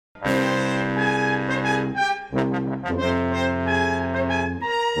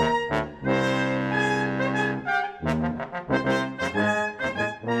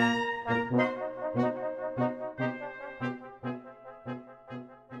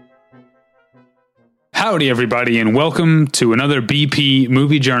Howdy, everybody, and welcome to another BP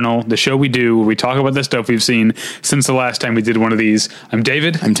Movie Journal, the show we do where we talk about the stuff we've seen since the last time we did one of these. I'm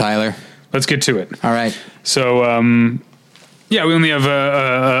David. I'm Tyler. Let's get to it. All right. So, we only have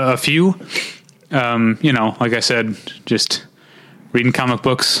a few. Like I said, just reading comic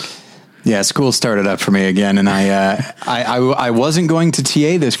books. Yeah, school started up for me again, and I wasn't going to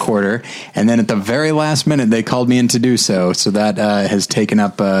TA this quarter, and then at the very last minute they called me in to do so. So that has taken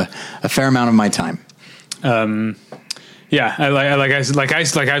up a fair amount of my time. I've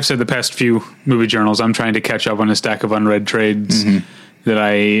said the past few movie journals, I'm trying to catch up on a stack of unread trades that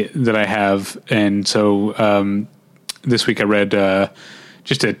I have, and so this week I read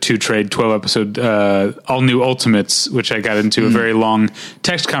just a 2-trade 12-episode all new Ultimates, which I got into a very long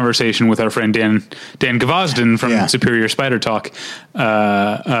text conversation with our friend Dan Gvozden from Superior Spider Talk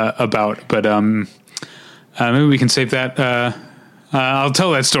about. But maybe we can save that. I'll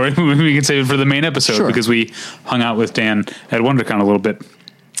tell that story. Maybe we can save it for the main episode because we hung out with Dan at WonderCon a little bit.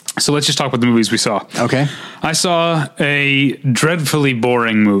 So let's just talk about the movies we saw. Okay. I saw a dreadfully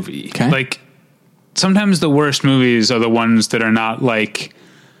boring movie. Okay. Like, sometimes the worst movies are the ones that are not like,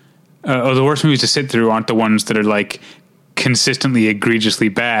 or the worst movies to sit through aren't the ones that are like consistently egregiously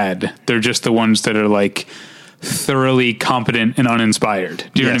bad. They're just the ones that are like thoroughly competent and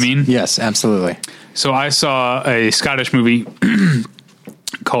uninspired. Do you know what I mean? Yes, absolutely. So I saw a Scottish movie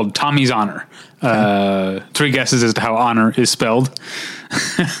called Tommy's Honor. 3 guesses as to how honor is spelled.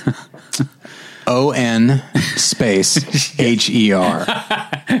 O-N space H-E-R.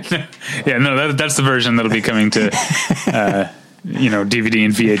 That's the version that'll be coming to, DVD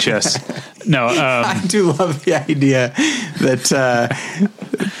and VHS. No, I do love the idea that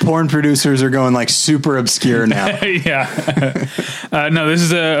porn producers are going like super obscure now. No, this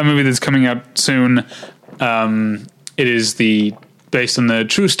is a movie that's coming out soon. It is based on the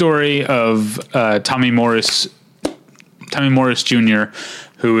true story of Tommy Morris Jr.,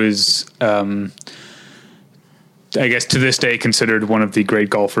 who is, I guess to this day, considered one of the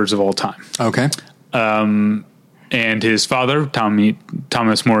great golfers of all time. Okay. And his father,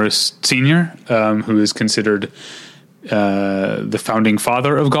 Thomas Morris Sr., who is considered the founding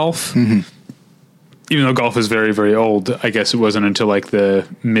father of golf. Mm-hmm. Even though golf is very, very old, I guess it wasn't until like the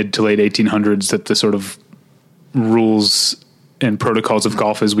mid to late 1800s that the sort of rules and protocols of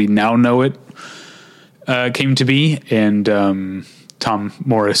golf as we now know it came to be. And Tom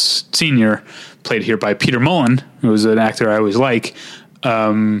Morris Sr., played here by Peter Mullen, who was an actor I always like.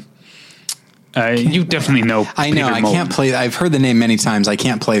 You definitely know Peter I know. I Mullen. can't play. I've heard the name many times. I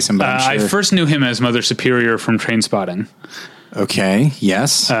can't place him, but I'm sure. I first knew him as Mother Superior from Trainspotting. Okay,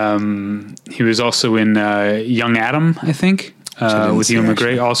 yes. He was also in Young Adam, I think, with Ewan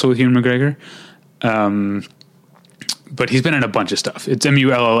McGregor, also with Ewan McGregor. But he's been in a bunch of stuff. It's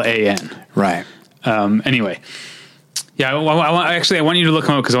Mullan. Right. Anyway. Yeah, I want you to look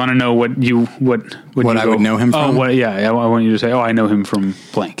him up because I want to know what I would know him from. I want you to say, I know him from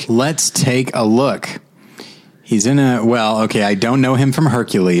blank. Let's take a look. He's in I don't know him from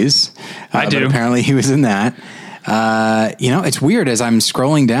Hercules. I do. But apparently he was in that. It's weird as I'm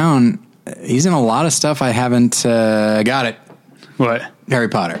scrolling down. He's in a lot of stuff I haven't got it. What? Harry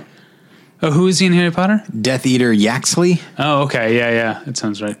Potter. Oh, who is he in Harry Potter? Death Eater Yaxley. Oh, okay. Yeah. That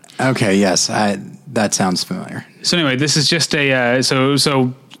sounds right. Okay, yes. That sounds familiar. So anyway, this is just a,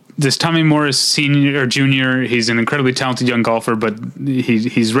 so this Tommy Morris Sr. or Jr., he's an incredibly talented young golfer, but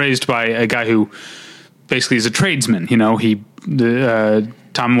he's raised by a guy who basically is a tradesman.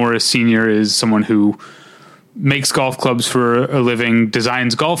 Tom Morris Sr. is someone who makes golf clubs for a living,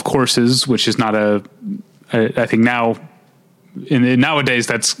 designs golf courses, which is not I think now, nowadays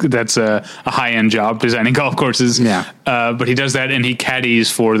that's a high-end job, designing golf courses. Yeah. But he does that, and he caddies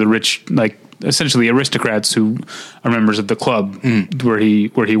for the rich, like essentially aristocrats who are members of the club where he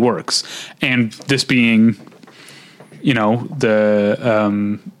works. And this being,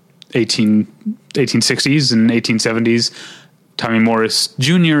 the 1860s and 1870s, Tommy Morris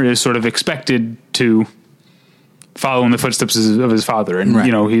Jr. is sort of expected to follow in the footsteps of his father. And,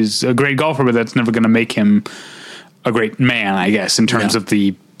 he's a great golfer, but that's never going to make him a great man, I guess, in terms of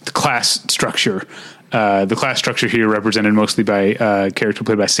the class structure. The class structure here represented mostly by a character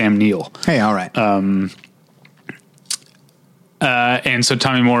played by Sam Neill. Hey, all right. And so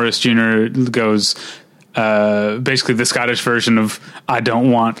Tommy Morris Jr. goes, basically the Scottish version of I don't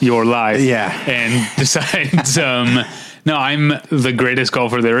want your life. Yeah. And decides, no, I'm the greatest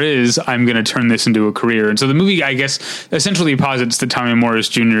golfer there is. I'm going to turn this into a career. And so the movie, I guess, essentially posits that Tommy Morris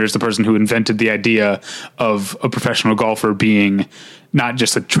Jr. is the person who invented the idea of a professional golfer being not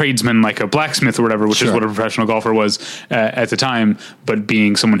just a tradesman like a blacksmith or whatever, which is what a professional golfer was at the time, but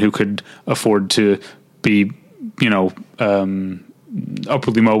being someone who could afford to be,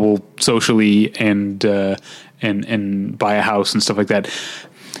 upwardly mobile socially and buy a house and stuff like that.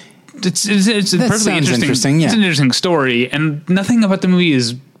 It's a perfectly interesting. Yeah. It's an interesting story, and nothing about the movie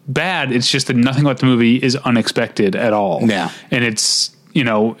is bad. It's just that nothing about the movie is unexpected at all. Yeah. And it's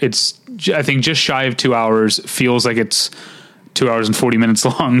I think just shy of 2 hours. Feels like it's 2 hours and 40 minutes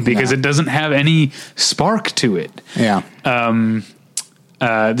long because it doesn't have any spark to it. Yeah.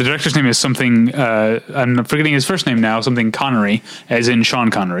 The director's name is something, I'm forgetting his first name now, something Connery, as in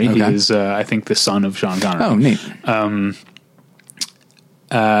Sean Connery. Okay. He is, I think, the son of Sean Connery. Oh, neat.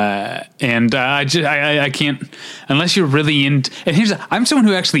 And I can't, unless you're really into, and I'm someone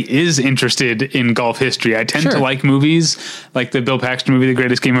who actually is interested in golf history. I tend to like movies like the Bill Paxton movie, The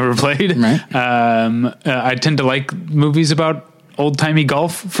Greatest Game Ever Played. Right. I tend to like movies about old-timey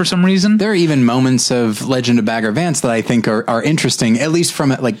golf for some reason. There are even moments of Legend of Bagger Vance that I think are interesting, at least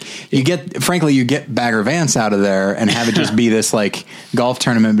from it. Like you get Bagger Vance out of there and have it just be this like golf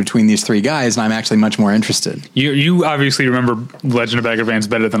tournament between these three guys. And I'm actually much more interested. You obviously remember Legend of Bagger Vance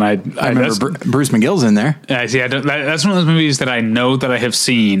better than I remember Bruce McGill's in there. I see. That's one of those movies that I know that I have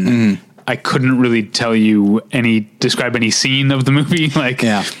seen. Mm-hmm. I couldn't really tell you describe any scene of the movie.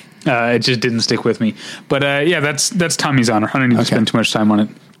 It just didn't stick with me. But that's Tommy's Honor. I don't need to spend too much time on it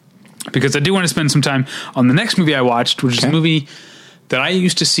because I do want to spend some time on the next movie I watched, which is a movie that I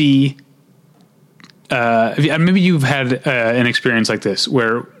used to see. Maybe you've had an experience like this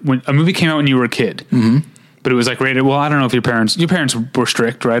where when a movie came out when you were a kid, but it was like rated. Well, I don't know if your parents were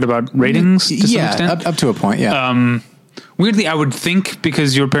strict, right, about ratings to some extent? Up to a point. Yeah. Weirdly, I would think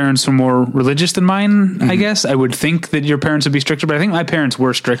because your parents were more religious than mine, I guess, I would think that your parents would be stricter, but I think my parents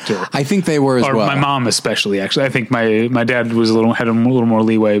were stricter. I think they were as well. My mom especially, actually. I think my dad had a little more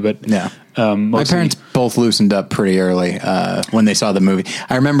leeway, but my parents both loosened up pretty early when they saw the movie.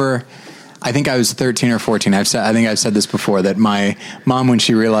 I remember, I think I was 13 or 14. I think I've said this before, that my mom, when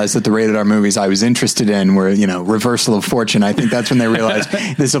she realized that the rated R movies I was interested in were, Reversal of Fortune, I think that's when they realized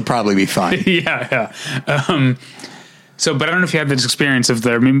this will probably be fine. Yeah. But I don't know if you had this experience of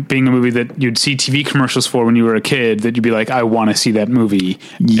there being a movie that you'd see TV commercials for when you were a kid that you'd be like, I want to see that movie.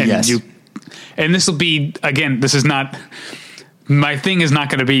 Yes. And this will be, again, this is not, my thing is not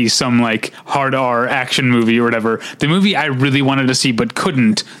going to be some like hard R action movie or whatever. The movie I really wanted to see but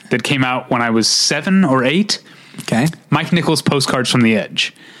couldn't, that came out when I was 7 or 8. Okay. Mike Nichols' Postcards from the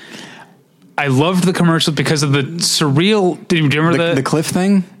Edge. I loved the commercial because of the surreal, do you remember the cliff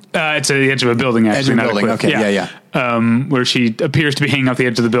thing? It's at the edge of a building, actually. Edge of a building, okay, yeah. Where she appears to be hanging off the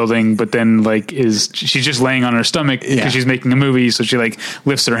edge of the building, but then she's just laying on her stomach because she's making a movie, so she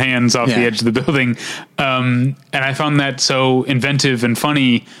lifts her hands off the edge of the building. And I found that so inventive and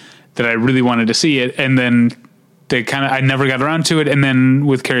funny that I really wanted to see it. And then I never got around to it. And then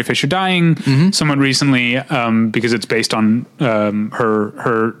with Carrie Fisher dying somewhat recently, because it's based on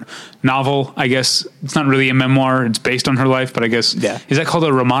her novel, I guess it's not really a memoir. It's based on her life, but I guess, is that called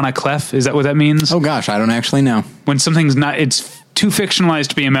a roman à clef? Is that what that means? Oh gosh, I don't actually know. When something's not, it's too fictionalized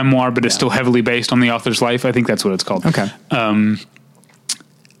to be a memoir, but it's still heavily based on the author's life. I think that's what it's called. Okay.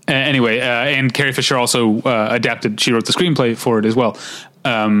 Anyway, and Carrie Fisher also adapted, she wrote the screenplay for it as well.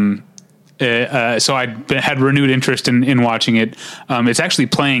 So I had renewed interest in watching it. It's actually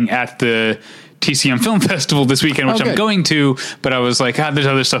playing at the TCM Film Festival this weekend, which I'm going to, but I was like, there's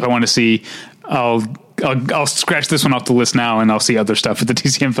other stuff I want to see. I'll scratch this one off the list now, and I'll see other stuff at the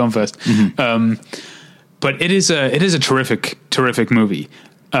TCM Film Fest. But it is a terrific movie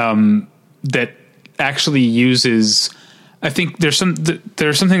that actually uses. I think there's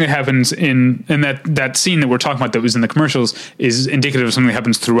something that happens in that scene that we're talking about that was in the commercials is indicative of something that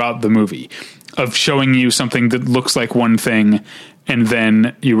happens throughout the movie, of showing you something that looks like one thing, and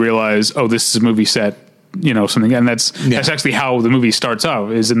then you realize, oh, this is a movie set, something. And that's actually how the movie starts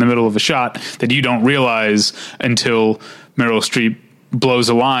out, is in the middle of a shot that you don't realize until Meryl Streep blows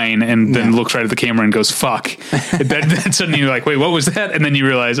a line and then looks right at the camera and goes, fuck. that suddenly you're like, wait, what was that? And then you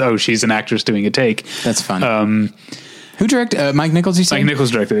realize, oh, she's an actress doing a take. That's fun. Who directed Mike Nichols? You said Mike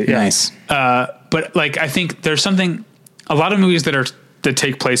Nichols directed it. Yeah. Nice. But I think there's something. A lot of movies that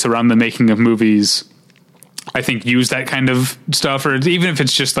take place around the making of movies, I think, use that kind of stuff, or even if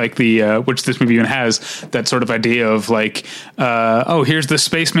it's just like which this movie even has, that sort of idea of here's the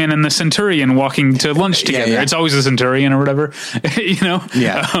spaceman and the Centurion walking to lunch together. Yeah. It's always a Centurion or whatever,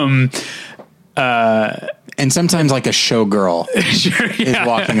 Yeah. And sometimes like a showgirl is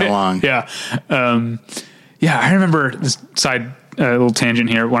walking along. Yeah. I remember this side little tangent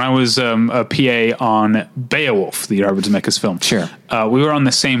here. When I was a PA on Beowulf, the Robert Zemeckis film, sure, we were on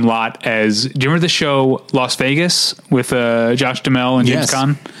the same lot as. Do you remember the show Las Vegas with Josh Duhamel and James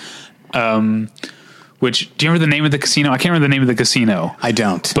Caan? which, do you remember the name of the casino? I can't remember the name of the casino. I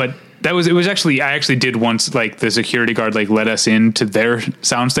don't. But it was actually, I actually did once, like, the security guard, like, let us into their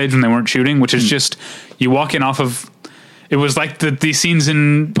soundstage when they weren't shooting, which is just, you walk in off of, it was like the scenes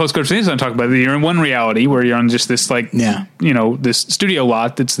in Postcard from the Inside talk about. You're in one reality where you're on just this, like, this studio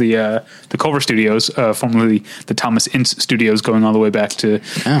lot. That's the Culver Studios, formerly the Thomas Ince Studios, going all the way back to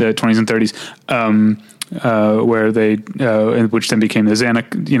the 20s and 30s. Where they, which then became the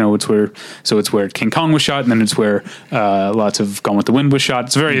Zanuck, it's where King Kong was shot, and then it's where lots of Gone with the Wind was shot.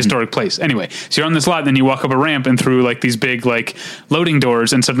 It's a very historic place. Anyway, so you're on this lot, and then you walk up a ramp and through like these big like loading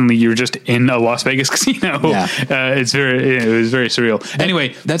doors, and suddenly you're just in a Las Vegas casino. Yeah. It was very surreal.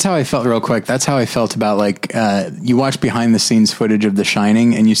 Anyway, that's how I felt. Real quick, that's how I felt about like you watch behind the scenes footage of The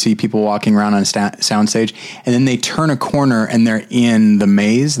Shining, and you see people walking around on a soundstage, and then they turn a corner and they're in the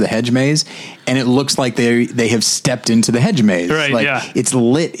maze, the hedge maze, and it looks like they have stepped into the hedge maze. Right, like, it's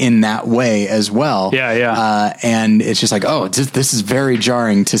lit in that way as well. Yeah. And it's just like, this is very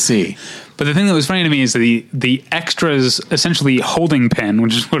jarring to see. But the thing that was funny to me is the extras essentially holding pen,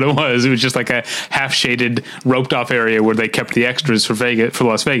 which is what it was. It was just like a half shaded, roped off area where they kept the extras for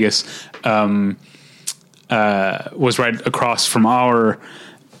Las Vegas. Was right across from our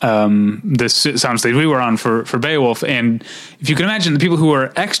this soundstage we were on for Beowulf. And if you can imagine, the people who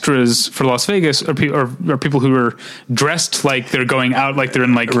are extras for Las Vegas are people who are dressed like they're going out, like they're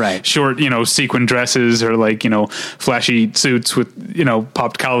in like short, sequin dresses or like, flashy suits with,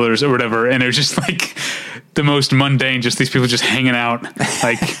 popped collars or whatever. And they're just like the most mundane, just these people just hanging out,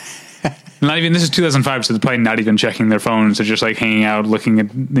 like not even, this is 2005, so they're probably not even checking their phones. They're just like hanging out, looking at,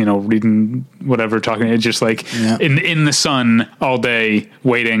 reading whatever, talking. It's just like in the sun all day,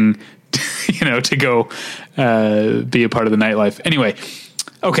 waiting, to go be a part of the nightlife. Anyway,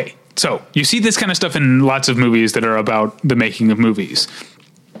 okay, so you see this kind of stuff in lots of movies that are about the making of movies.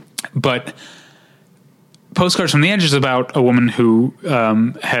 But Postcards from the Edge is about a woman who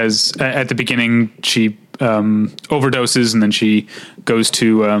has, at the beginning, she overdoses, and then she goes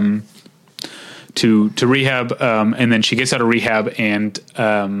to rehab, and then she gets out of rehab, and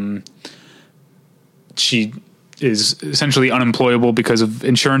she is essentially unemployable because of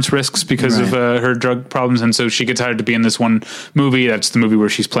insurance risks, because of her drug problems. And so she gets hired to be in this one movie. That's the movie where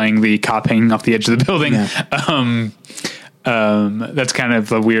she's playing the cop hanging off the edge of the building. That's kind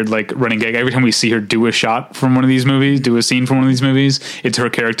of a weird, like, running gag. Every time we see her do a shot from one of these movies, do a scene from one of these movies, it's her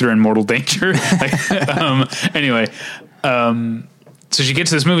character in mortal danger. Anyway, so she gets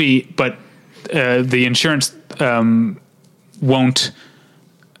to this movie, but the insurance won't.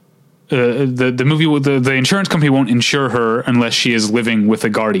 The movie, the insurance company won't insure her unless she is living with a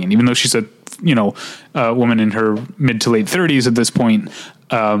guardian, even though she's a woman in her mid to late 30s at this point.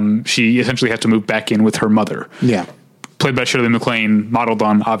 She essentially has to move back in with her mother. Yeah. Played by Shirley MacLaine, modeled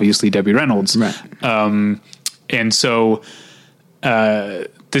on obviously Debbie Reynolds. Right. And so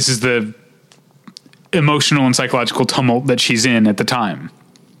this is the emotional and psychological tumult that she's in at the time.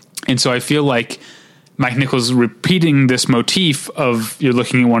 And so I feel like Mike Nichols repeating this motif of, you're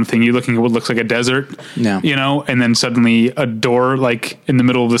looking at one thing, you're looking at what looks like a desert, and then suddenly a door like in the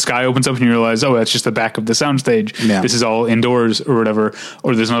middle of the sky opens up and you realize, oh, that's just the back of the soundstage. Yeah. This is all indoors or whatever.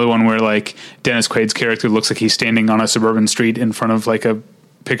 Or there's another one where like Dennis Quaid's character looks like he's standing on a suburban street in front of like a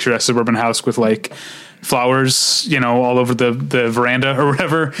picturesque suburban house with like flowers, all over the veranda or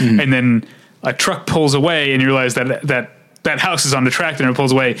whatever. Mm-hmm. And then a truck pulls away and you realize that house is on the track, and it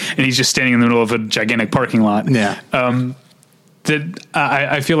pulls away, and he's just standing in the middle of a gigantic parking lot. Yeah. I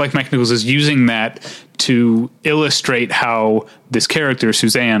feel like Mike Nichols is using that to illustrate how this character,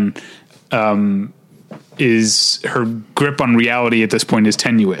 Suzanne, is, her grip on reality at this point is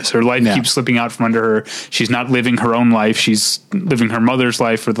tenuous. Her life keeps slipping out from under her. She's not living her own life. She's living her mother's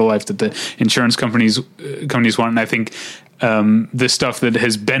life, or the life that the insurance companies want. And I think this stuff that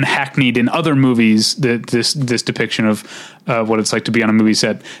has been hackneyed in other movies, this depiction of what it's like to be on a movie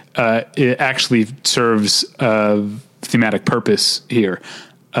set, it actually serves thematic purpose here.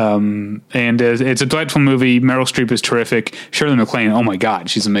 And it's a delightful movie. Meryl Streep is terrific. Shirley MacLaine, oh my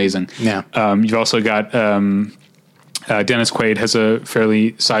God, she's amazing. Yeah. You've also got Dennis Quaid has a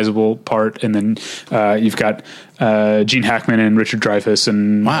fairly sizable part, and then you've got Gene Hackman and Richard Dreyfuss.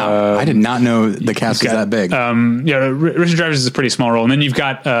 And wow, I did not know the cast was that big. Richard Dreyfuss is a pretty small role, and then you've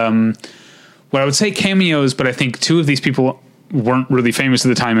got what I would say cameos, but I think two of these people weren't really famous at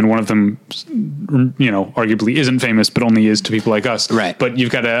the time, and one of them, arguably isn't famous, but only is to people like us. Right. But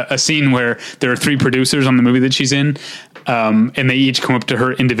you've got a scene where there are three producers on the movie that she's in, and they each come up to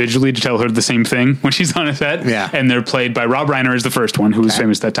her individually to tell her the same thing when she's on a set. Yeah. And they're played by Rob Reiner as the first one, who was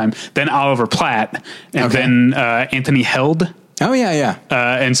famous at that time, then Oliver Platt, and then Anthony Held. Oh yeah.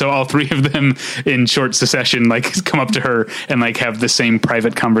 And so all three of them in short succession, like come up to her and like have the same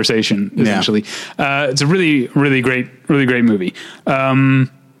private conversation essentially. It's a really, really great movie.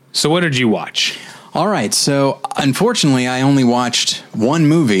 So what did you watch? All right. So unfortunately, I only watched one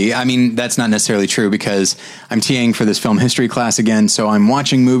movie. I mean, that's not necessarily true because I'm TAing for this film history class again. So I'm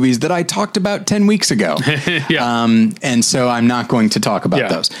watching movies that I talked about 10 weeks ago. And so I'm not going to talk about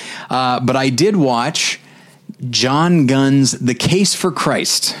those. But I did watch John Gunn's The Case for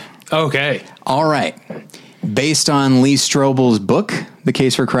Christ. Okay. All right. Based on Lee Strobel's book, The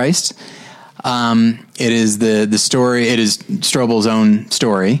Case for Christ. It is the story. It is Strobel's own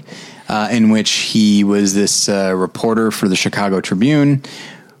story. In which he was this reporter for the Chicago Tribune,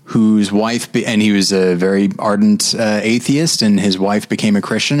 whose wife, and he was a very ardent atheist, and his wife became a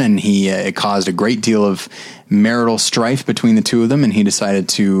Christian, and it caused a great deal of marital strife between the two of them, and he decided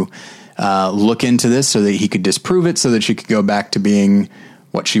to look into this so that he could disprove it, so that she could go back to being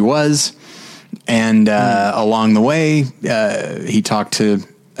what she was. And along the way, he talked to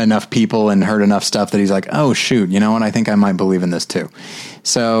enough people and heard enough stuff that he's like, oh shoot, you know what? I think I might believe in this too.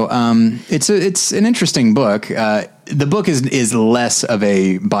 So it's an interesting book. The book is less of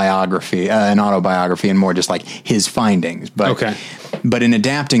a biography, an autobiography, and more just like his findings. But in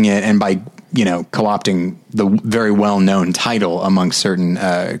adapting it and by co-opting the very well known title amongst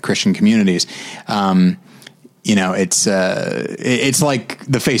certain Christian communities, it's like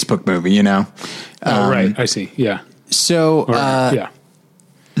the Facebook movie, Right, I see. Yeah. So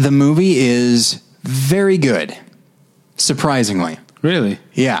the movie is very good, surprisingly. Really?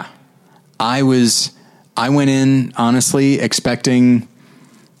 Yeah. I went in honestly expecting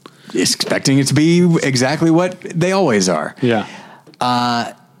it to be exactly what they always are. Yeah.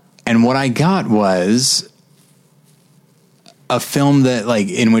 And what I got was a film that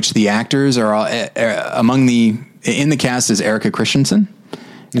in which the actors are all, in the cast is Erica Christensen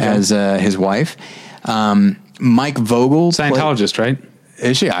as his wife. Mike Vogel. Scientologist, right?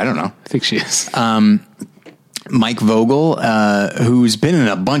 Is she? I don't know. I think she is. Mike Vogel, who's been in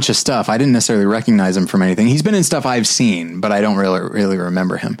a bunch of stuff. I didn't necessarily recognize him from anything. He's been in stuff I've seen, but I don't really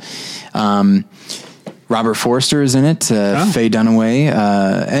remember him. Robert Forster is in it. Faye Dunaway,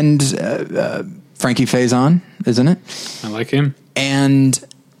 and Frankie Faison is in it. I like him.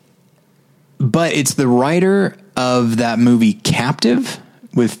 But it's the writer of that movie Captive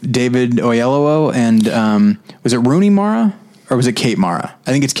with David Oyelowo and was it Rooney Mara or was it Kate Mara?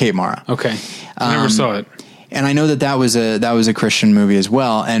 I think it's Kate Mara. Okay, I never saw it. And I know that was a Christian movie as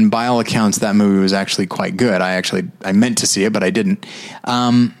well. And by all accounts, that movie was actually quite good. I meant to see it, but I didn't.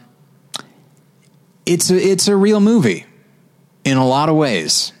 It's a real movie in a lot of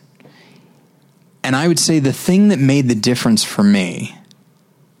ways. And I would say the thing that made the difference for me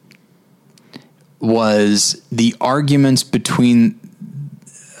was the arguments between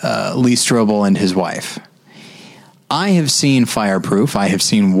Lee Strobel and his wife. I have seen Fireproof. I have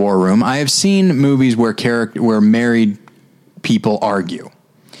seen War Room. I have seen movies where married people argue.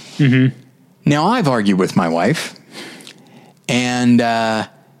 Mm-hmm. Now, I've argued with my wife, and I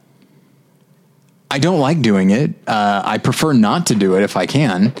don't like doing it. I prefer not to do it if I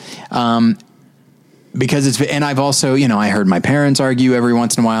can, because and I've also, I heard my parents argue every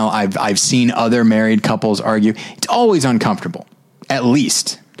once in a while. I've seen other married couples argue. It's always uncomfortable, at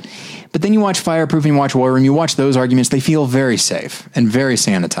least. But then you watch Fireproof and you watch War Room, you watch those arguments, they feel very safe and very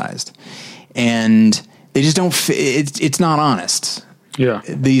sanitized. And they just don't, it's not honest. Yeah.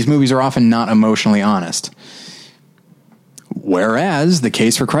 These movies are often not emotionally honest. Whereas The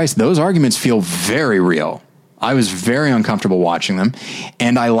Case for Christ, those arguments feel very real. I was very uncomfortable watching them.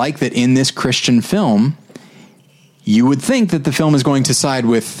 And I like that in this Christian film, you would think that the film is going to side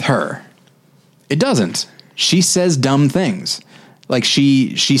with her. It doesn't. She says dumb things. Like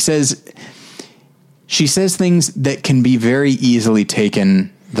she says things that can be very easily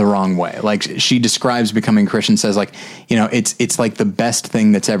taken the wrong way. Like she describes becoming Christian, says it's like the best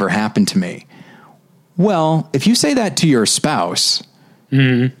thing that's ever happened to me. Well, if you say that to your spouse,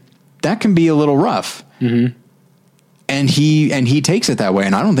 that can be a little rough. Mm-hmm. And he takes it that way.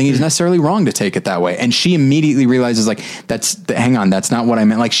 And I don't think he's necessarily wrong to take it that way. And she immediately realizes hang on, that's not what I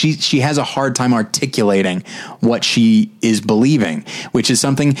meant. Like she has a hard time articulating what she is believing, which is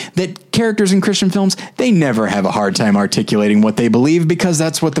something that characters in Christian films, they never have a hard time articulating what they believe because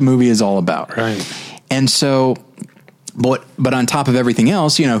that's what the movie is all about. Right. And so, but on top of everything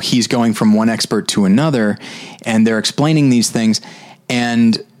else, he's going from one expert to another and they're explaining these things.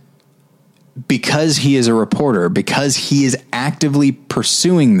 And because he is a reporter, because he is actively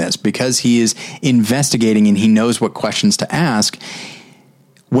pursuing this, because he is investigating and he knows what questions to ask,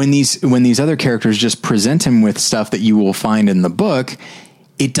 when these other characters just present him with stuff that you will find in the book,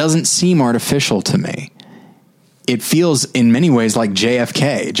 it doesn't seem artificial to me. It feels in many ways like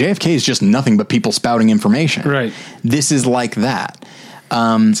JFK. JFK is just nothing but people spouting information. Right. This is like that.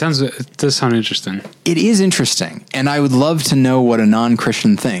 It does sound interesting. It is interesting, and I would love to know what a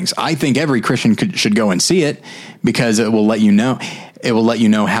non-Christian thinks. I think every Christian should go and see it because it will let you know. It will let you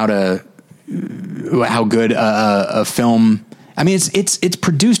know how good a film. I mean, it's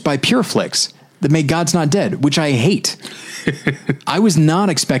produced by Pureflix that made God's Not Dead, which I hate. I was not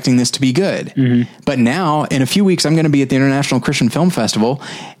expecting this to be good, but now in a few weeks I'm going to be at the International Christian Film Festival,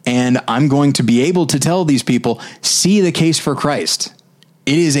 and I'm going to be able to tell these people, see The Case for Christ.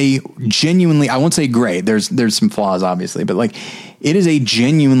 It is a genuinely, I won't say great, there's some flaws obviously, but like it is a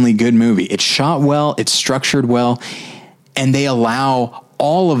genuinely good movie. It's shot well, it's structured well, and they allow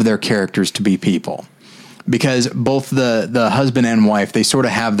all of their characters to be people, because both the husband and wife, they sort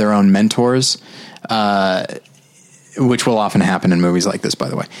of have their own mentors, which will often happen in movies like this, by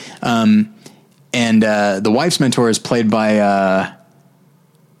the way. And the wife's mentor is played by,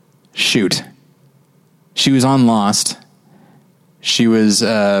 she was on Lost. She was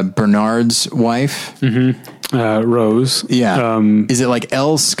Bernard's wife. Mm-hmm. Rose. Yeah. Is it like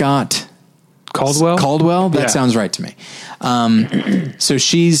L. Scott Caldwell? Caldwell? That sounds right to me. So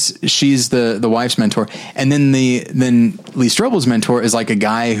she's the wife's mentor. And then Lee Strobel's mentor is like a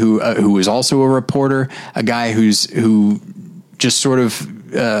guy who is also a reporter, a guy who just sort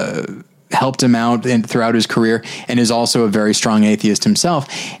of helped him out throughout his career and is also a very strong atheist himself.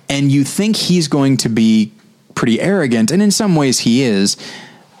 And you think he's going to be pretty arrogant, and in some ways he is,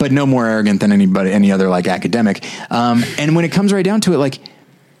 but no more arrogant than any other like academic. And when it comes right down to it, like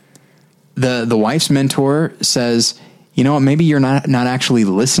the wife's mentor says, you know what, maybe you're not actually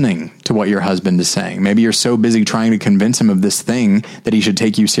listening to what your husband is saying. Maybe you're so busy trying to convince him of this thing that he should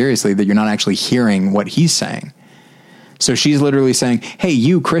take you seriously that you're not actually hearing what he's saying. So she's literally saying, hey,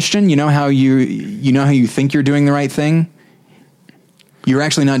 you Christian, you know how you think you're doing the right thing? You're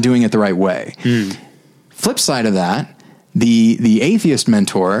actually not doing it the right way. Flip side of that, the atheist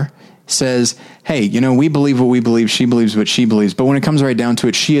mentor says, hey, you know, we believe what we believe, she believes what she believes, but when it comes right down to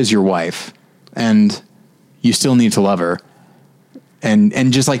it, she is your wife, and you still need to love her.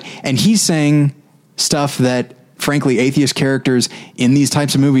 And just like, and he's saying stuff that, frankly, atheist characters in these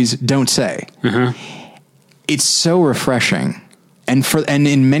types of movies don't say. It's so refreshing. And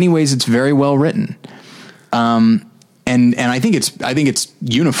in many ways, it's very well written. And I think it's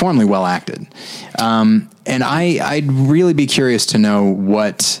uniformly well acted. And I'd really be curious to know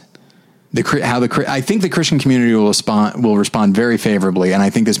what I think the Christian community will respond very favorably, and I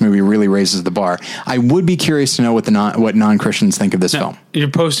think this movie really raises the bar. I would be curious to know what non-Christians think of this film. You're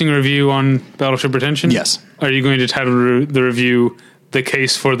posting a review on Battleship Retention? Yes. Are you going to title the review "The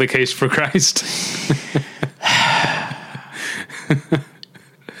Case for Christ"?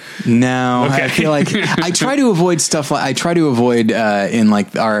 No, okay. I feel like I try to avoid stuff in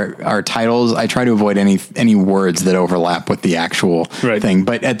like our titles. I try to avoid any words that overlap with the actual thing.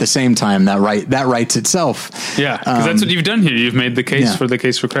 But at the same time, that writes itself. Yeah, because that's what you've done here. You've made the case for the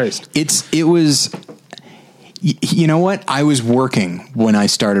Case for Christ. It was, you know what? I was working when I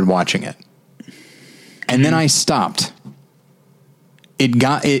started watching it, and then I stopped.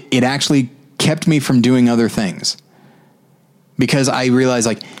 It actually kept me from doing other things, because I realized,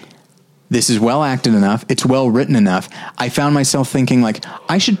 like, this is well acted enough. It's well written enough. I found myself thinking, like,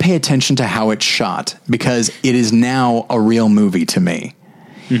 I should pay attention to how it's shot, because it is now a real movie to me.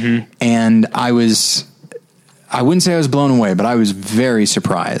 And I wouldn't say I was blown away, but I was very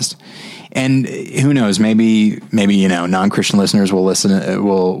surprised. And who knows, maybe, you know, non-Christian listeners will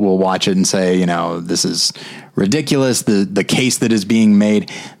will watch it and say, you know, this is ridiculous. The case that is being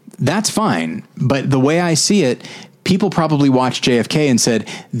made, that's fine. But the way I see it, people probably watched JFK and said,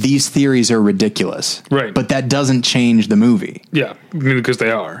 these theories are ridiculous. Right. But that doesn't change the movie. Yeah, because they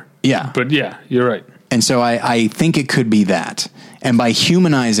are. Yeah. But yeah, you're right. And so I think it could be that. And by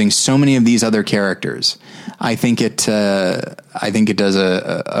humanizing so many of these other characters, I think it does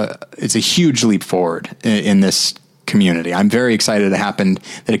it's a huge leap forward in this community. I'm very excited that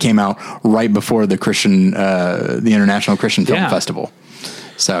it came out right before the International Christian Film Festival.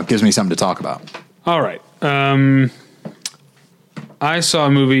 So it gives me something to talk about. All right. I saw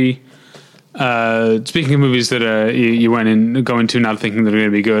a movie, speaking of movies that you went going to not thinking that they're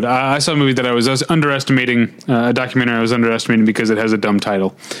going to be good, I saw a movie that I was underestimating, a documentary I was underestimating because it has a dumb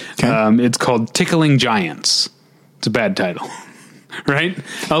title. Okay. It's called Tickling Giants. It's a bad title, right?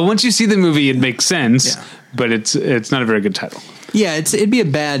 Once you see the movie, it makes sense, but it's not a very good title. Yeah, it'd be a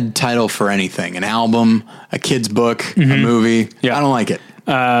bad title for anything. An album, a kid's book, a movie. Yeah. I don't like it.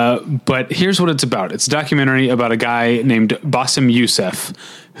 But here's what it's about. It's a documentary about a guy named Bassem Youssef,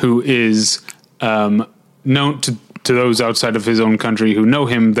 who is known to those outside of his own country who know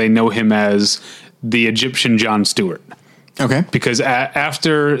him. They know him as the Egyptian Jon Stewart. Okay. Because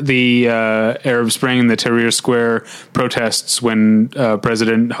after the Arab Spring and the Tahrir Square protests, when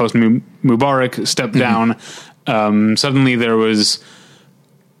President Hosni Mubarak stepped down, suddenly there was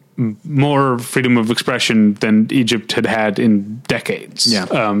more freedom of expression than Egypt had had in decades. Yeah.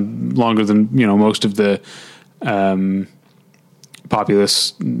 Longer than, most of the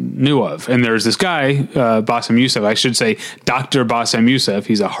populace knew of. And there's this guy, Bassem Youssef, I should say Dr. Bassem Youssef.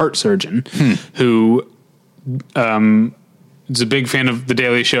 He's a heart surgeon who is a big fan of The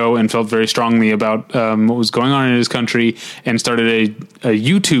Daily Show and felt very strongly about what was going on in his country, and started a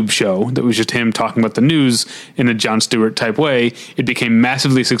YouTube show that was just him talking about the news in a Jon Stewart type way. It became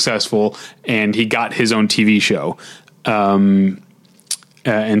massively successful, and he got his own TV show.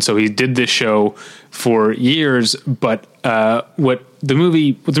 And so he did this show for years, but what the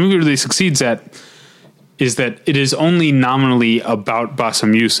movie really succeeds at is that it is only nominally about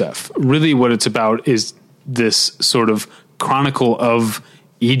Bassem Youssef. Really what it's about is this sort of chronicle of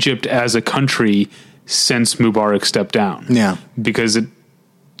Egypt as a country since Mubarak stepped down. Yeah. Because it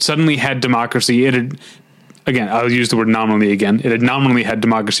suddenly had democracy. It had, again, I'll use the word nominally again. It had nominally had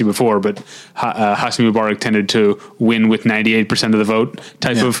democracy before, but Hosni Mubarak tended to win with 98% of the vote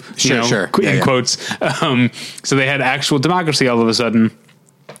type of, in quotes. So they had actual democracy all of a sudden,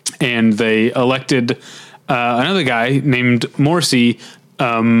 and they elected another guy named Morsi.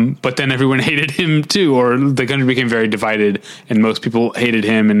 But then everyone hated him too, or the country became very divided, and most people hated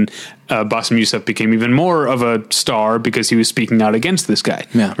him. And Bassem Youssef became even more of a star because he was speaking out against this guy,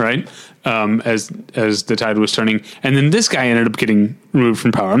 right? As the tide was turning, and then this guy ended up getting removed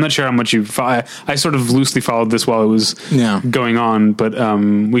from power. I'm not sure how much I sort of loosely followed this while it was going on, but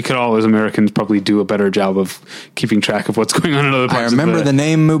we could all, as Americans, probably do a better job of keeping track of what's going on in other parts. I remember the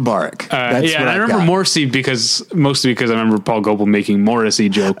name Mubarak. And I remember Morsi mostly because I remember Paul Goebel making Morrissey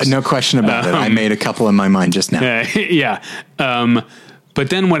jokes. No question about it. I made a couple in my mind just now. But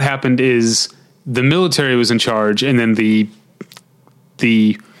then what happened is the military was in charge, and then the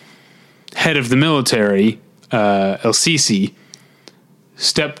head of the military, El-Sisi,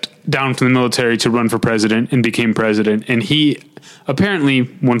 stepped down from the military to run for president and became president. And he apparently,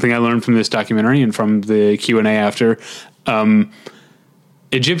 one thing I learned from this documentary and from the Q&A after,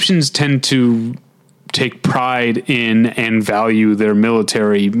 Egyptians tend to take pride in and value their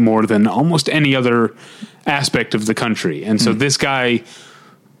military more than almost any other aspect of the country. And so this guy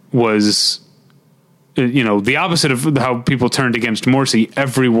was, the opposite of how people turned against Morsi.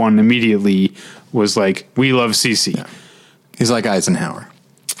 Everyone immediately was like, we love Sisi. Yeah. He's like Eisenhower.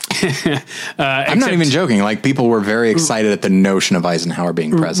 I'm not even joking. Like, people were very excited at the notion of Eisenhower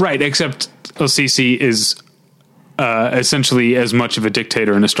being president. Right. Except El-Sisi is essentially as much of a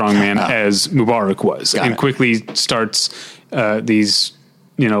dictator and a strongman as Mubarak was, and quickly starts these,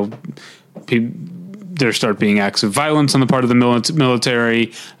 there start being acts of violence on the part of the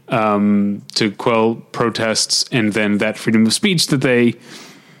military to quell protests, and then that freedom of speech that they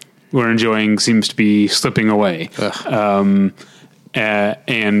were enjoying seems to be slipping away.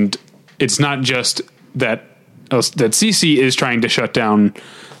 And it's not just that Sisi is trying to shut down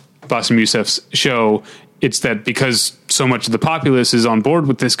Bassem Youssef's show. It's that because so much of the populace is on board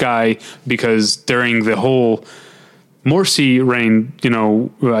with this guy, because during the whole Morsi reign,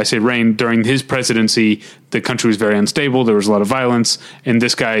 I say reign, during his presidency, the country was very unstable. There was a lot of violence. And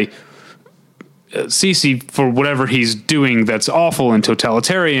this guy, Sisi, for whatever he's doing that's awful and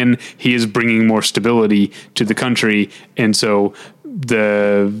totalitarian, he is bringing more stability to the country. And so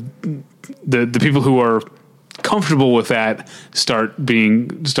the people who are comfortable with that start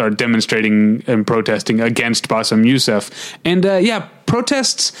demonstrating and protesting against Bassem Youssef. And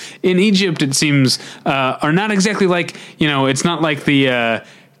protests in Egypt, it seems, are not exactly like, it's not like the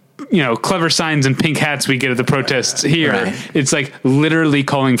clever signs and pink hats we get at the protests here. Right. It's like literally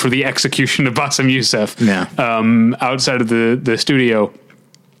calling for the execution of Bassem Youssef outside of the studio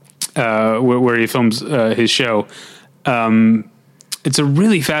where he films his show. It's a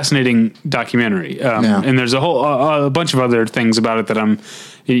really fascinating documentary, and there's a bunch of other things about it that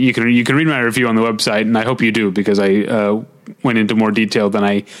you can read my review on the website, and I hope you do, because I went into more detail than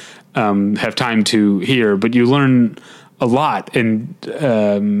I have time to here. But you learn a lot, and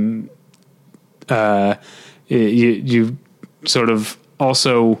you sort of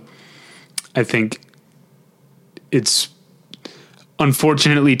also, I think it's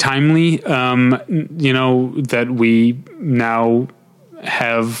unfortunately timely, that we now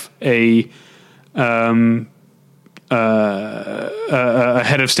have a a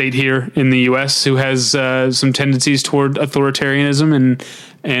head of state here in the U.S. who has some tendencies toward authoritarianism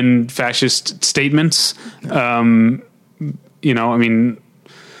and fascist statements. I mean,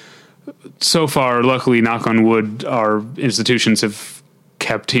 so far, luckily, knock on wood, our institutions have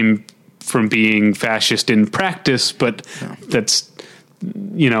kept him from being fascist in practice, but that's,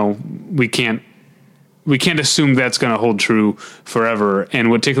 we can't assume that's going to hold true forever. And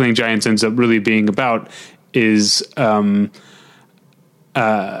what Tickling Giants ends up really being about is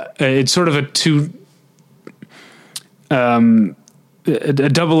it's sort of a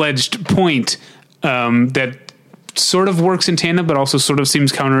double-edged point that sort of works in tandem, but also sort of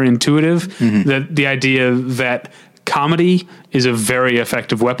seems counterintuitive. That the idea that comedy is a very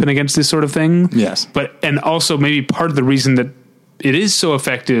effective weapon against this sort of thing. Yes, and also maybe part of the reason that it is so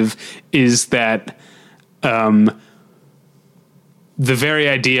effective is that the very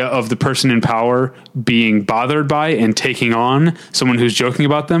idea of the person in power being bothered by and taking on someone who's joking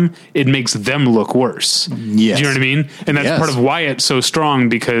about them, it makes them look worse. Yes. Do you know what I mean? And that's part of why it's so strong,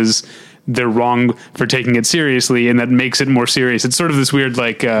 because they're wrong for taking it seriously, and that makes it more serious. It's sort of this weird,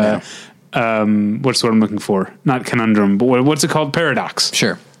 like, what's the word I'm looking for? Not conundrum, but what's it called? Paradox.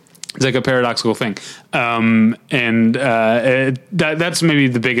 Sure. It's like a paradoxical thing. That's maybe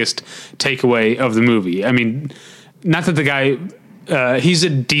the biggest takeaway of the movie. I mean, not that the guy, he's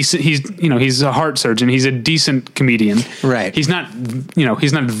a heart surgeon. He's a decent comedian. Right. He's not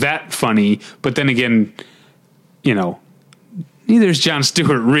that funny, but then again, neither is Jon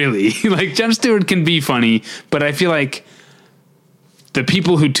Stewart really. Like, Jon Stewart can be funny, but I feel like the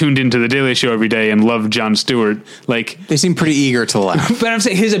people who tuned into The Daily Show every day and loved Jon Stewart, like, they seem pretty eager to laugh. But I'm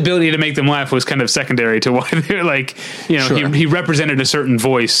saying his ability to make them laugh was kind of secondary to why they're like, sure. he represented a certain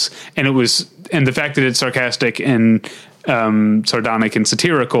voice, and the fact that it's sarcastic and sardonic and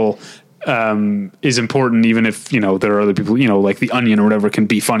satirical is important, even if there are other people, like The Onion or whatever, can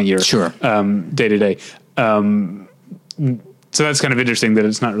be funnier. Sure. Day to day. So that's kind of interesting that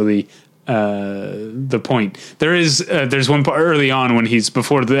it's not really the point. There's one part early on when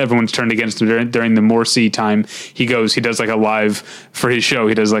before everyone's turned against him during the Morsi time, he does like a live for his show.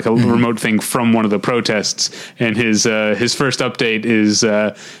 He does like a remote thing from one of the protests, and his first update is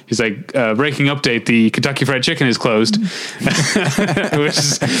he's like, breaking update, the Kentucky Fried Chicken is closed. It's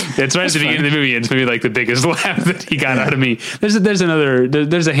right at the beginning of the movie. It's maybe like the biggest laugh that he got out of me. There's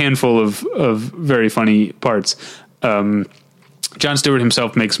a handful of very funny parts. Jon Stewart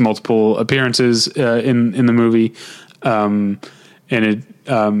himself makes multiple appearances in the movie, and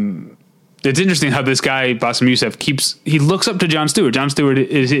it's interesting how this guy Bassem Youssef he looks up to Jon Stewart. Jon Stewart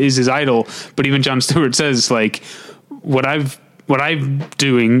is his idol, but even Jon Stewart says, like, what I'm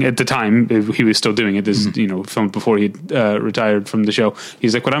doing at the time, he was still doing it. This filmed before he retired from the show.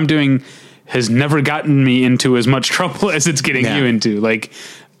 He's like, what I'm doing has never gotten me into as much trouble as it's getting you into. Like,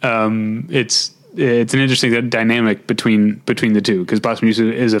 it's an interesting dynamic between the two, because Bassem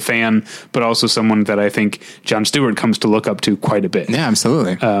Youssef is a fan, but also someone that I think Jon Stewart comes to look up to quite a bit. Yeah,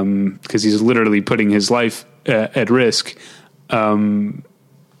 absolutely. Because he's literally putting his life at risk,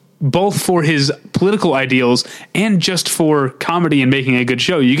 both for his political ideals and just for comedy and making a good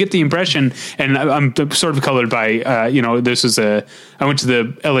show. You get the impression, and I'm sort of colored by, I went to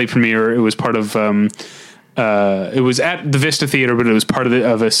the LA premiere. It was part of, it was at the Vista Theater, but it was part of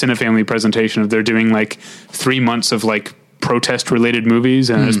a Cinefamily presentation they're doing like 3 months of like protest related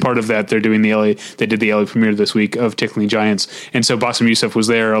movies. And as part of that, they did the LA premiere this week of Tickling Giants. And so Bassem Youssef was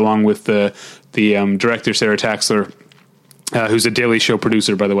there along with the director, Sarah Taxler, who's a Daily Show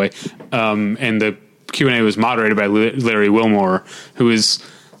producer, by the way. And the Q&A was moderated by Larry Wilmore,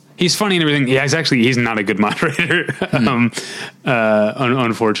 he's funny and everything. Yeah, he's not a good moderator,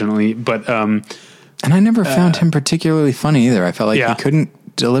 unfortunately, but, and I never found him particularly funny either. I felt like he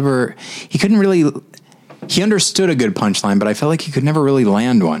couldn't deliver. He couldn't really. He understood a good punchline, but I felt like he could never really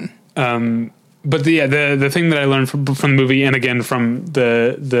land one. But the thing that I learned from the movie, and again from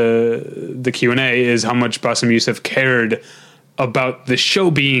the Q&A, is how much Bassem Youssef cared about the show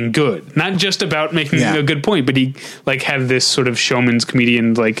being good, not just about making a good point, but he like had this sort of showman's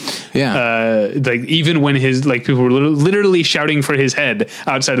comedian, like even when his like people were literally shouting for his head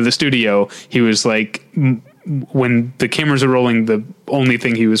outside of the studio, he was like, when the cameras are rolling, the only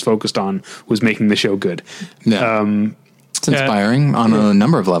thing he was focused on was making the show good. It's inspiring on a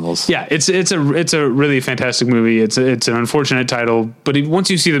number of levels. Yeah, it's a really fantastic movie. It's an unfortunate title, but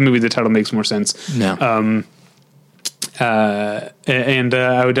once you see the movie, the title makes more sense. Yeah. And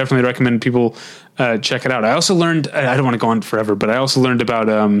I would definitely recommend people check it out. I also learned, I don't want to go on forever, but I also learned about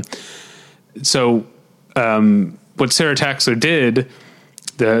what Sarah Taxler did,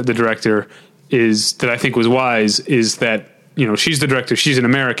 the director, is that I think was wise is that, you know, she's the director, she's an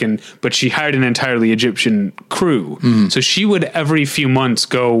American, but she hired an entirely Egyptian crew. So she would every few months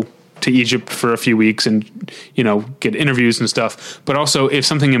go to Egypt for a few weeks and, you know, get interviews and stuff. But also if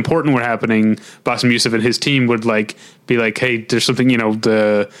something important were happening, Bassem Youssef and his team would like be like, hey, there's something, you know,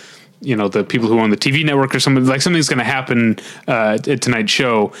 the people who own the TV network or something, like something's going to happen at tonight's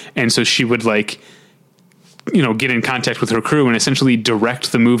show. And so she would like, you know, get in contact with her crew and essentially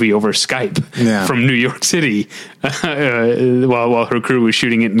direct the movie over Skype from New York City while her crew was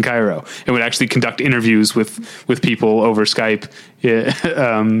shooting it in Cairo, and would actually conduct interviews with people over Skype. Yeah.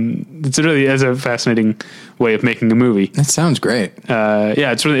 It's a fascinating way of making a movie. That sounds great.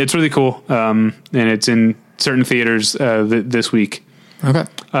 Yeah, it's really cool. And it's in certain theaters this week. Okay.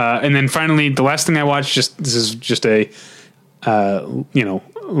 And then finally, the last thing I watched, this is just a, you know,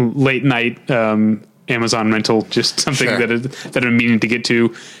 late night, Amazon rental, just something that I'm meaning to get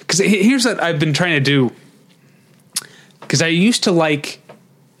to. Cause here's what I've been trying to do. Cause I used to like,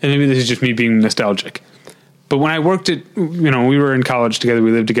 and maybe this is just me being nostalgic, but when I worked at, you know, we were in college together,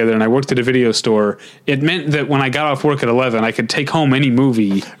 we lived together, and I worked at a video store. It meant that when I got off work at 11, I could take home any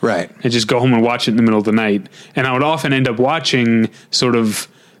movie, right, and just go home and watch it in the middle of the night. And I would often end up watching sort of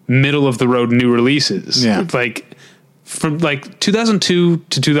middle of the road new releases. Yeah. Like from like 2002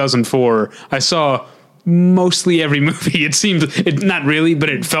 to 2004, I saw mostly every movie. It seemed not really, but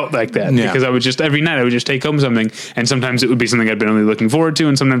it felt like that because I would just every night I would just take home something, and sometimes it would be something I'd been only looking forward to,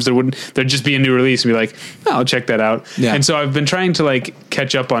 and sometimes there'd just be a new release and be like, oh, I'll check that out. Yeah. And so I've been trying to like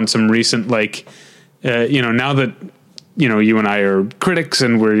catch up on some recent like, you know, now that, you know, you and I are critics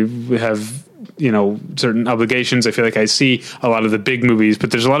and we have, you know, certain obligations, I feel like I see a lot of the big movies, but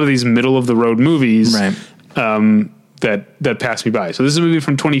there's a lot of these middle of the road movies. Right. That passed me by. So this is a movie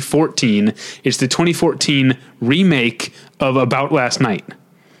from 2014. It's the 2014 remake of About Last Night.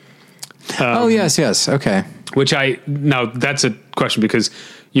 Yes. Okay. Now that's a question because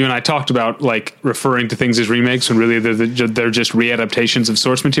you and I talked about like referring to things as remakes when really they're just readaptations of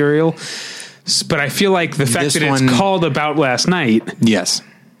source material. But I feel like the fact that it's called About Last Night,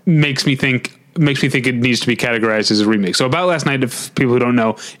 makes me think it needs to be categorized as a remake. So About Last Night, if people who don't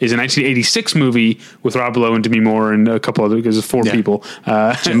know, is a 1986 movie with Rob Lowe and Demi Moore and a couple other, because there's four people.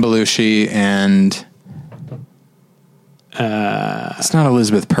 Jim Belushi and... it's not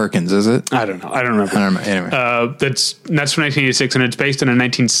Elizabeth Perkins, is it? I don't know. I don't remember. Anyway. That's from 1986, and it's based on a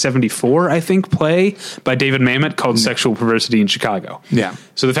 1974, I think, play by David Mamet called Sexual Perversity in Chicago. Yeah.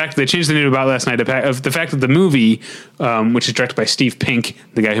 So the fact that they changed the name About Last Night, the fact that the movie, which is directed by Steve Pink,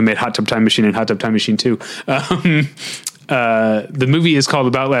 the guy who made Hot Tub Time Machine and Hot Tub Time Machine 2, the movie is called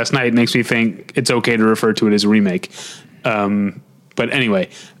About Last Night, makes me think it's okay to refer to it as a remake. But anyway,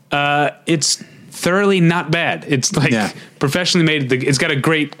 it's thoroughly not bad. It's like professionally made. It's got a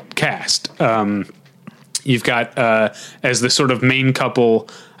great cast. You've got as the sort of main couple.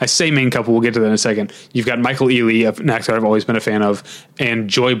 I say main couple. We'll get to that in a second. You've got Michael Ealy, an actor I've always been a fan of, and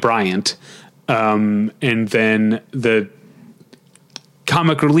Joy Bryant. And then the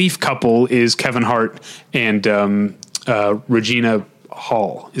comic relief couple is Kevin Hart and Regina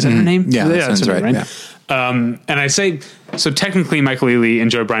Hall. Is that her name? Yeah, that sounds right. Yeah. And I say, so technically Michael Ealy and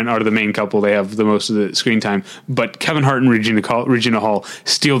Joy Bryant are the main couple. They have the most of the screen time, but Kevin Hart and Regina Hall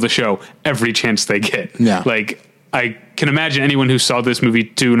steal the show every chance they get. Yeah. Like I can imagine anyone who saw this movie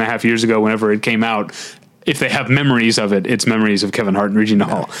 2.5 years ago, whenever it came out, if they have memories of it, it's memories of Kevin Hart and Regina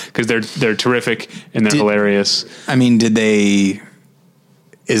Hall, because they're terrific and they're hilarious. I mean,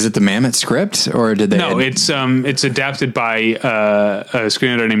 is it the Mamet script, or did they? No, it's adapted by a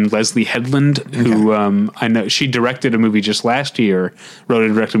screenwriter named Leslie Headland, who I know she directed a movie just last year, wrote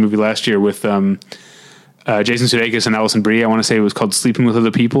and directed a movie last year with Jason Sudeikis and Alison Brie. I want to say it was called Sleeping with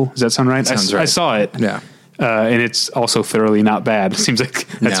Other People. Does that sound right? Sounds right. I saw it. Yeah. And it's also thoroughly not bad. It seems like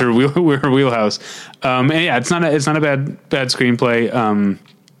that's her wheelhouse. And yeah, it's not a bad screenplay.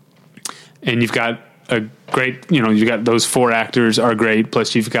 And you've got a great, you've got those four actors are great.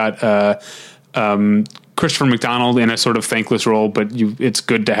 Plus you've got, Christopher McDonald in a sort of thankless role, but it's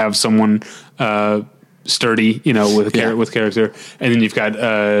good to have someone, sturdy, with character. And then you've got,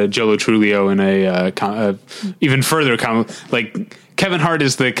 Joe Lo Truglio in a even further like Kevin Hart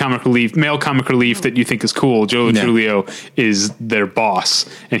is the male comic relief that you think is cool. Joe Lo Truglio is their boss,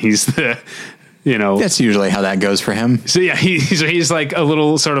 and he's the, that's usually how that goes for him. So yeah, he's like a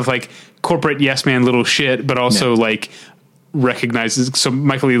little sort of like corporate yes man little shit, but also like recognizes. So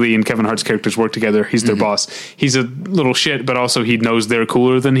Michael Ealy and Kevin Hart's characters work together. He's their boss. He's a little shit, but also he knows they're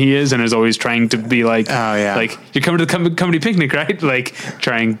cooler than he is, and is always trying to be like, like you're coming to the comedy picnic, right? Like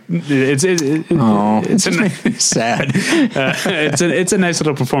trying. It's sad. It's a nice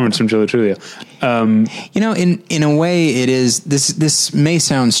little performance from Joe Trulio. In a way, it is. This may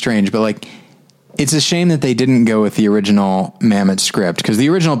sound strange, but like, it's a shame that they didn't go with the original Mamet script, because the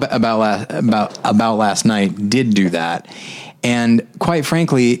original About Last Night did do that. And quite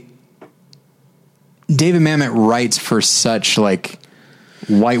frankly, David Mamet writes for such like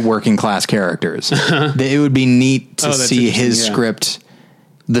white working class characters that it would be neat to see his script,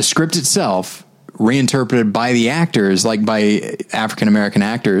 the script itself, reinterpreted by the actors, like by African American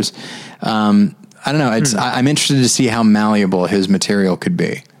actors. I don't know. I'm interested to see how malleable his material could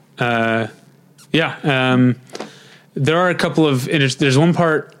be. There are a couple of, there's one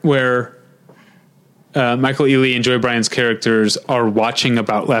part where Michael Ealy and Joy Bryan's characters are watching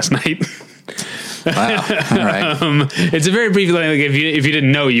About Last Night. Wow. All right. It's a very brief, like if you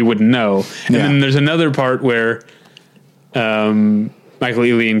didn't know, you wouldn't know. And then there's another part where Michael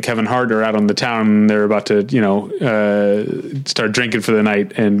Ealy and Kevin Hart are out on the town, and they're about to, start drinking for the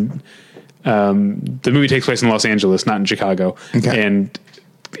night. And the movie takes place in Los Angeles, not in Chicago. Okay. And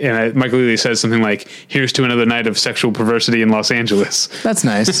Michael Ealy says something like, "Here's to another night of sexual perversity in Los Angeles." That's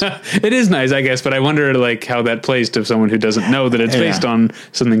nice. It is nice, I guess, but I wonder like how that plays to someone who doesn't know that it's based on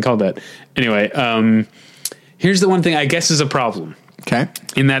something called that. Anyway, here's the one thing I guess is a problem. Okay.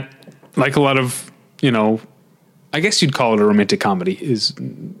 In that, like a lot of, I guess you'd call it a romantic comedy, is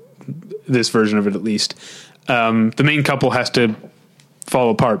this version of it at least. The main couple has to fall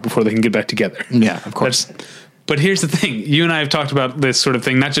apart before they can get back together. Yeah, of course. But here's the thing. You and I have talked about this sort of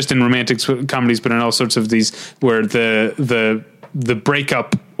thing, not just in romantic comedies, but in all sorts of these where the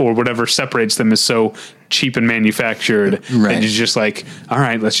breakup or whatever separates them is so cheap and manufactured that it's just like, all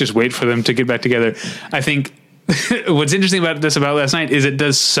right, let's just wait for them to get back together. I think what's interesting about Last Night is it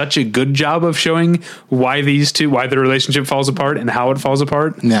does such a good job of showing why the relationship falls apart and how it falls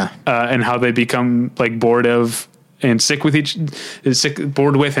apart. Yeah. And how they become like bored with and sick of each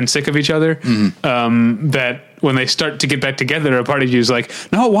other. That when they start to get back together, a part of you is like,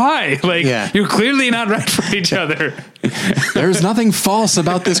 no, why? Like, you're clearly not right for each other. There's nothing false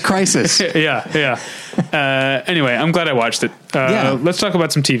about this crisis. Yeah. Anyway, I'm glad I watched it. Let's talk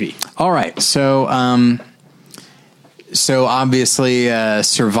about some TV. All right. So obviously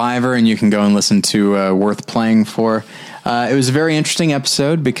Survivor, and you can go and listen to Worth Playing For. It was a very interesting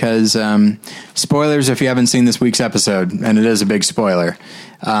episode because, spoilers if you haven't seen this week's episode, and it is a big spoiler.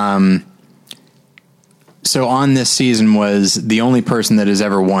 So on this season was the only person that has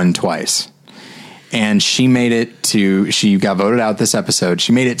ever won twice. And she got voted out this episode.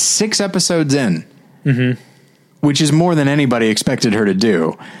 She made it 6 episodes in, which is more than anybody expected her to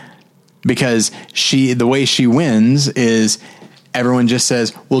do. Because the way she wins is everyone just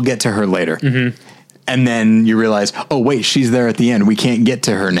says, we'll get to her later. And then you realize, oh, wait, she's there at the end. We can't get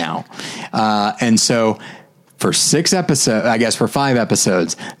to her now. And so for 5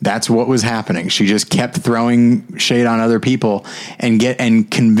 episodes, that's what was happening. She just kept throwing shade on other people and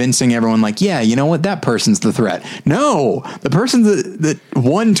convincing everyone like, yeah, you know what? That person's the threat. No, the person that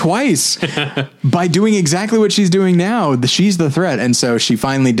won twice by doing exactly what she's doing now, she's the threat. And so she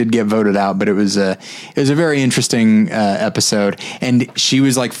finally did get voted out, but it was a very interesting episode. And she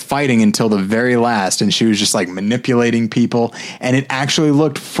was like fighting until the very last, and she was just like manipulating people. And it actually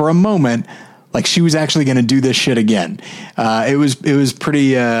looked for a moment like she was actually going to do this shit again. It was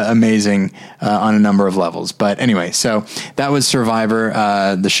pretty amazing on a number of levels. But anyway, so that was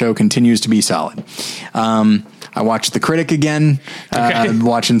Survivor. The show continues to be solid. I watched The Critic again,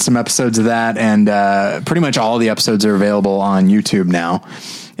 watching some episodes of that, and pretty much all the episodes are available on YouTube now.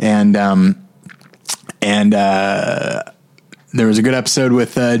 And there was a good episode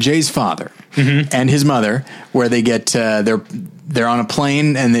with Jay's father and his mother, where they get they're on a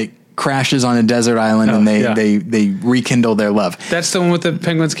plane and they crashes on a desert island, and they rekindle their love. That's the one with the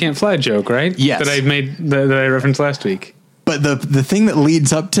penguins can't fly joke, right? Yes. That I referenced last week. But the thing that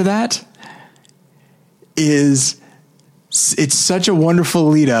leads up to that is it's such a wonderful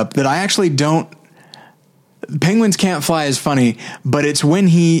lead up that I actually don't. Penguins Can't Fly is funny, but it's when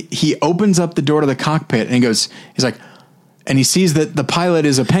he opens up the door to the cockpit and he's like, and he sees that the pilot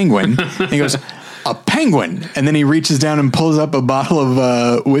is a penguin, and he goes, a penguin. And then he reaches down and pulls up a bottle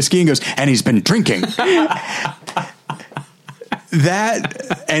of whiskey and goes, and he's been drinking.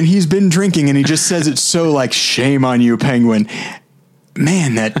 And he's been drinking, and he just says it so like, shame on you, penguin.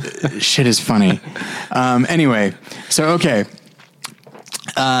 Man, that shit is funny. Anyway, so okay.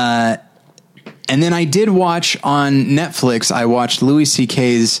 And And then I did watch on Netflix, I watched Louis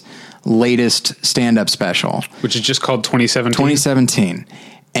C.K.'s latest stand-up special. Which is just called 2017? 2017.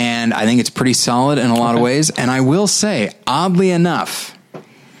 And I think it's pretty solid in a lot of ways. And I will say, oddly enough,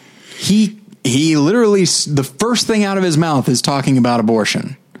 he literally, the first thing out of his mouth is talking about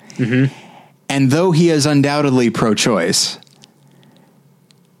abortion. Mm-hmm. And though he is undoubtedly pro-choice,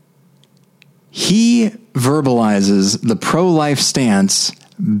 he verbalizes the pro-life stance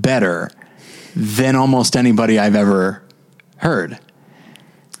better than almost anybody I've ever heard.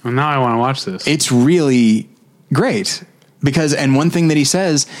 Well, now I want to watch this. It's really great because, and one thing that he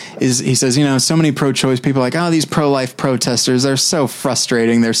says is, he says, you know, so many pro-choice people are like, oh, these pro-life protesters, they're so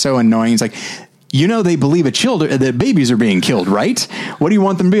frustrating. They're so annoying. He's like, you know, they believe that babies are being killed, right? What do you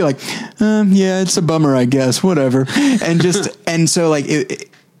want them to be like? Yeah, it's a bummer, I guess, whatever. And so like,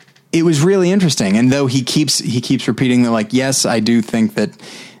 it was really interesting. And though he keeps repeating that, like, yes, I do think that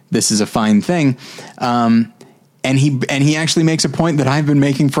this is a fine thing. And he actually makes a point that I've been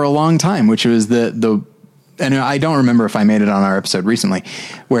making for a long time, which was and I don't remember if I made it on our episode recently,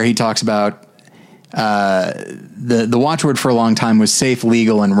 where he talks about the watchword for a long time was safe,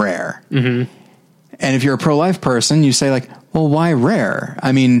 legal, and rare. Mm-hmm. And if you're a pro-life person, you say like, well, why rare?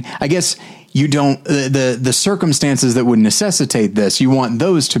 I mean, I guess you don't, the circumstances that would necessitate this, you want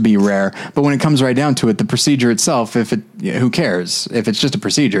those to be rare. But when it comes right down to it, the procedure itself, who cares? If it's just a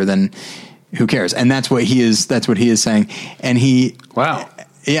procedure, then who cares? And that's what he is saying. And wow.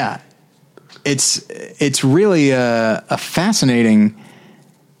 Yeah, it's really a fascinating,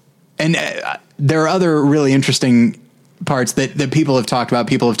 and there are other really interesting parts that people have talked about.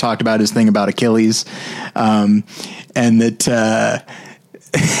 People have talked about his thing about Achilles, and that,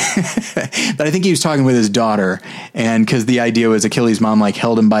 but I think he was talking with his daughter, and because the idea was Achilles' mom like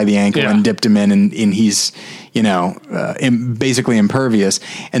held him by the ankle and dipped him in, and he's, you know, basically impervious.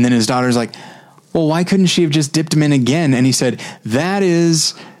 And then his daughter's like, well, why couldn't she have just dipped him in again? And he said, that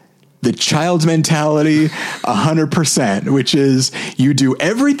is the child's mentality 100%, which is you do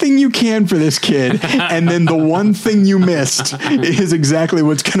everything you can for this kid. And then the one thing you missed is exactly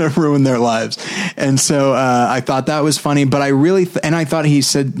what's going to ruin their lives. And so I thought that was funny, but I really, and I thought he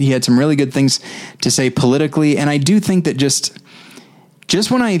said he had some really good things to say politically. And I do think that just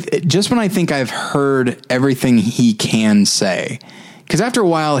when I think I've heard everything he can say, because after a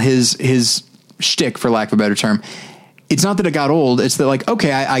while, his shtick, for lack of a better term, it's not that it got old. It's that like,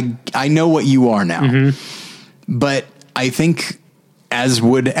 okay, I know what you are now, mm-hmm. But I think as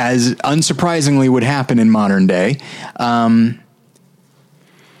unsurprisingly would happen in modern day, I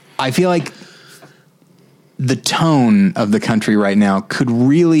feel like the tone of the country right now could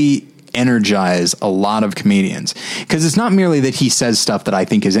really energize a lot of comedians, because it's not merely that he says stuff that I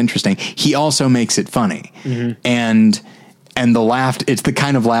think is interesting. He also makes it funny, mm-hmm. And the it's the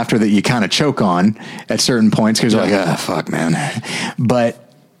kind of laughter that you kind of choke on at certain points because you're like, oh, fuck, man.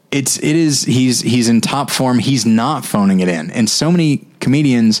 But he's in top form. He's not phoning it in. And so many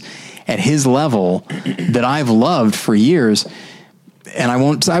comedians at his level that I've loved for years, and I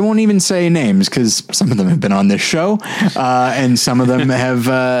won't even say names because some of them have been on this show, and some of them have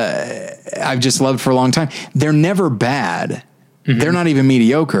I've just loved for a long time. They're never bad. Mm-hmm. They're not even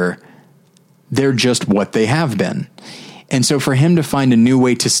mediocre. They're just what they have been. And so for him to find a new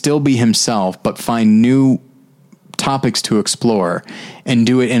way to still be himself, but find new topics to explore and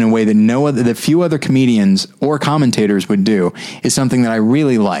do it in a way that few other comedians or commentators would do is something that I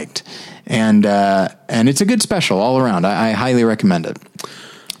really liked. And it's a good special all around. I highly recommend it.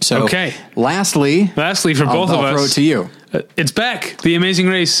 So okay. Lastly, for both of us, I'll throw it to you. It's back. The Amazing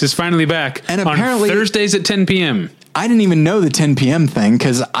Race is finally back. And apparently on Thursdays at 10 p.m. I didn't even know the 10 p.m. thing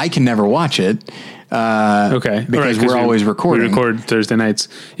because I can never watch it. Okay. Because we're always recording. We record Thursday nights.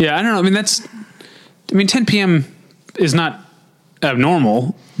 Yeah, I don't know. I mean, 10 p.m. is not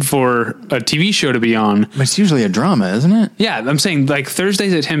abnormal for a TV show to be on. But it's usually a drama, isn't it? Yeah, I'm saying like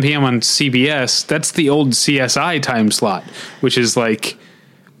Thursdays at 10 p.m. on CBS, that's the old CSI time slot, which is like,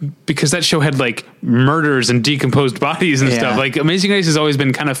 because that show had like murders and decomposed bodies and stuff. Like Amazing Race has always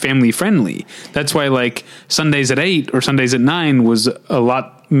been kind of family friendly. That's why like Sundays at 8 or Sundays at 9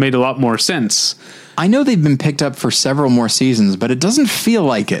 made a lot more sense. I know they've been picked up for several more seasons, but it doesn't feel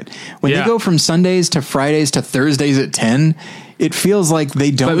like it. When they go from Sundays to Fridays to Thursdays at 10, it feels like they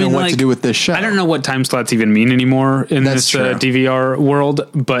don't know what to do with this show. I don't know what time slots even mean anymore in this DVR world,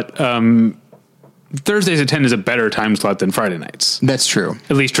 but Thursdays at 10 is a better time slot than Friday nights. That's true.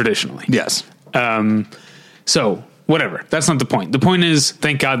 At least traditionally. Yes. So whatever. That's not the point. The point is,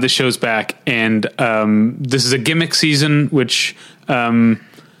 thank God this show's back. And this is a gimmick season, which I'm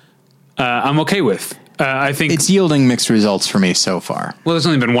okay with. I think it's yielding mixed results for me so far. Well, there's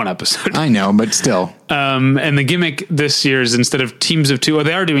only been one episode. I know, but still. And the gimmick this year is instead of teams of two, or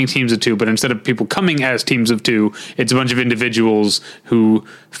they are doing teams of two, but instead of people coming as teams of two, it's a bunch of individuals who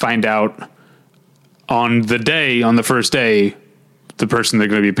find out on the first day, the person they're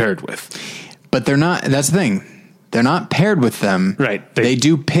going to be paired with. But they're not, that's the thing. They're not paired with them. Right. They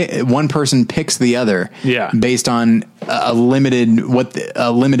do pick, one person picks the other. Yeah. Based on a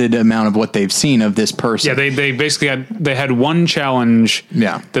limited amount of what they've seen of this person. Yeah. They basically had one challenge.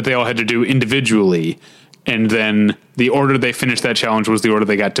 Yeah. That they all had to do individually. And then the order they finished that challenge was the order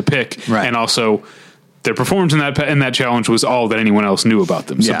they got to pick. Right. And also their performance in that challenge was all that anyone else knew about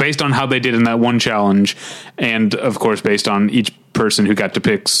them. So based on how they did in that one challenge, and of course based on each person who got to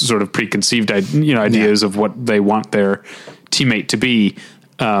pick sort of preconceived ideas of what they want their teammate to be,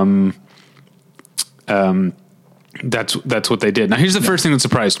 that's what they did. Now here's the first thing that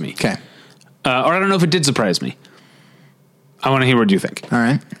surprised me. Okay. Or I don't know if it did surprise me. I want to hear what you think. All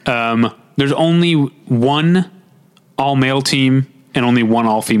right. There's only one all male team and only one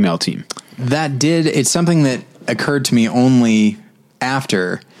all female team. It's something that occurred to me only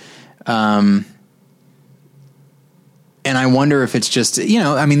after, and I wonder if it's just,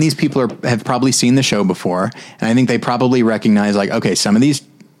 these people have probably seen the show before, and I think they probably recognize, like, okay, some of these,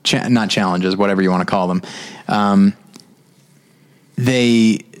 not challenges, whatever you want to call them, some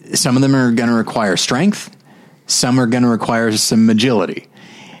of them are going to require strength, some are going to require some agility,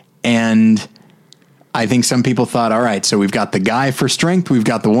 and I think some people thought, all right, so we've got the guy for strength, we've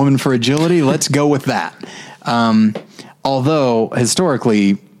got the woman for agility, let's go with that. Although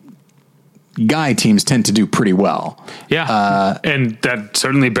historically, guy teams tend to do pretty well. Yeah. And that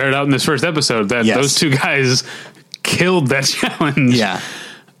certainly bared out in this first episode that those two guys killed that challenge. Yeah.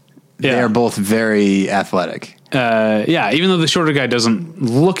 They are both very athletic. Even though the shorter guy doesn't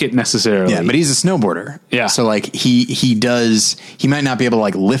look it necessarily. Yeah, but he's a snowboarder. Yeah. So like he might not be able to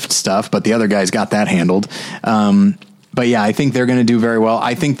like lift stuff, but the other guy's got that handled. But yeah, I think they're going to do very well.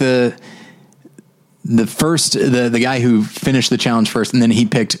 I think the guy who finished the challenge first, and then he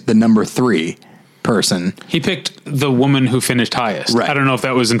picked the number 3 person. He picked the woman who finished highest. Right. I don't know if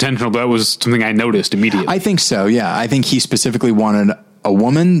that was intentional, but that was something I noticed immediately. I think so. Yeah. I think he specifically wanted a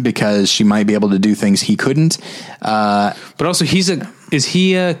woman because she might be able to do things he couldn't. But also is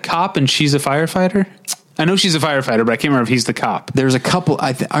he a cop and she's a firefighter? I know she's a firefighter, but I can't remember if he's the cop. There's a couple,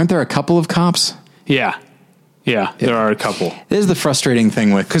 aren't there a couple of cops? Yeah. Yeah, there are a couple. This is the frustrating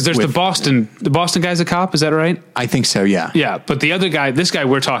thing because there's the Boston guy's a cop. Is that right? I think so. Yeah. Yeah. But the other guy, this guy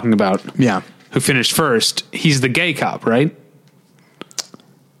we're talking about, who finished first, he's the gay cop, right?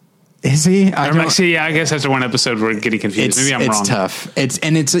 Is he? I guess after one episode we're getting confused. Maybe I'm wrong. It's tough.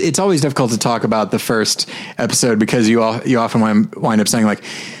 It's always difficult to talk about the first episode because you often wind up saying like,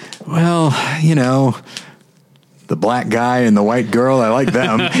 well, the black guy and the white girl, I like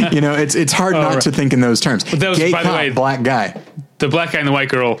them. It's hard not to think in those terms. But that was, gay by cop, the way, black guy. The black guy and the white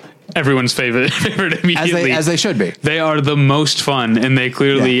girl, everyone's favorite immediately. As they should be. They are the most fun, and they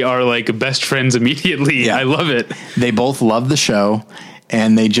clearly are like best friends immediately. Yeah. I love it. They both love the show,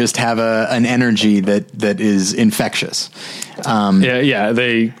 and they just have an energy that is infectious.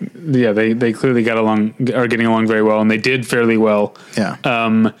 They clearly are getting along very well, and they did fairly well.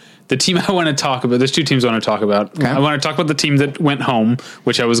 Yeah. The team I want to talk about, there's 2 teams I want to talk about. Okay. I want to talk about the team that went home,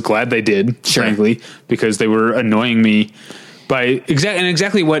 which I was glad they did, frankly, because they were annoying me by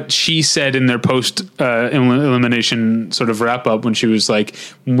exactly what she said in their post elimination sort of wrap up when she was like,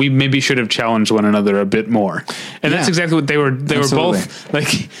 we maybe should have challenged one another a bit more. And that's exactly what they were. They Absolutely. Were both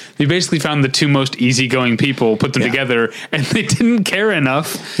like, they basically found the 2 most easygoing people, put them together, and they didn't care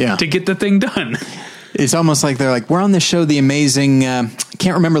enough to get the thing done. It's almost like they're like, we're on this show, The Amazing,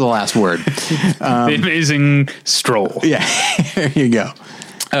 can't remember the last word. The Amazing Stroll. Yeah, there you go.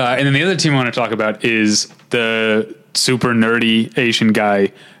 And then the other team I want to talk about is the super nerdy Asian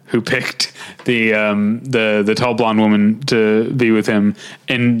guy who picked the tall blonde woman to be with him.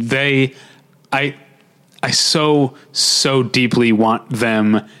 And I so deeply want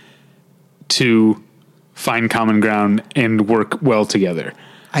them to find common ground and work well together.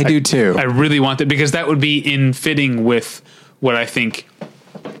 I do too. I really want that because that would be in fitting with what I think.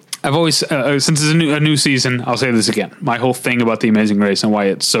 I've always, since it's a new season, I'll say this again. My whole thing about The Amazing Race and why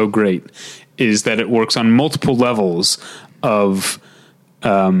it's so great is that it works on multiple levels of,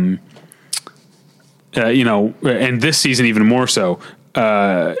 and this season even more so.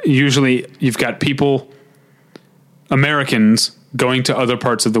 Usually you've got people, Americans, going to other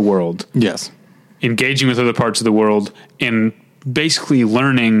parts of the world. Yes. Engaging with other parts of the world and basically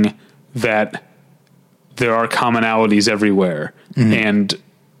learning that there are commonalities everywhere and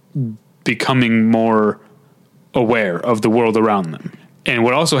becoming more aware of the world around them. And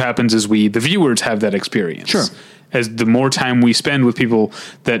what also happens is we, the viewers, have that experience. Sure. As the more time we spend with people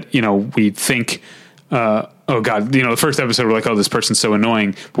that, you know, we think, oh God, you know, the first episode we're like, oh, this person's so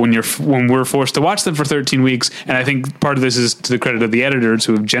annoying. But when we're forced to watch them for 13 weeks, and I think part of this is to the credit of the editors,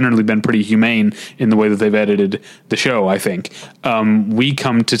 who have generally been pretty humane in the way that they've edited the show, I think, we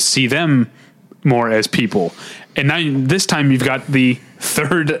come to see them more as people. And now this time you've got the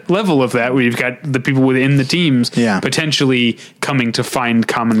third level of that, where you've got the people within the teams potentially coming to find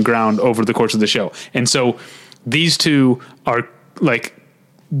common ground over the course of the show. And so these two are like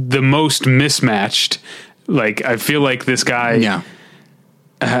the most mismatched. Like, I feel like this guy,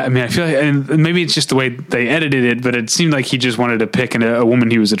 I mean, I feel like, and maybe it's just the way they edited it, but it seemed like he just wanted to pick a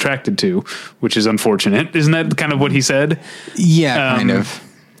woman he was attracted to, which is unfortunate. Isn't that kind of what he said? Yeah, kind of.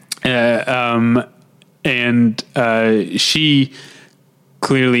 And she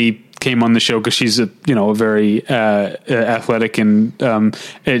clearly came on the show because she's a very athletic and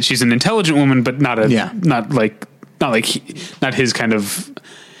she's an intelligent woman, but not his kind of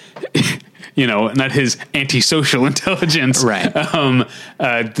not his antisocial intelligence. Right.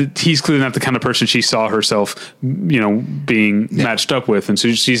 He's clearly not the kind of person she saw herself, being matched up with, and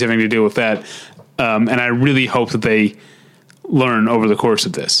so she's having to deal with that. And I really hope that they learn over the course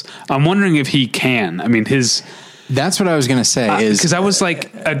of this. I'm wondering if he can. I mean, that's what I was going to say is because I was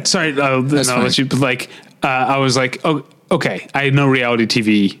like, sorry, I was like, oh, okay, I know reality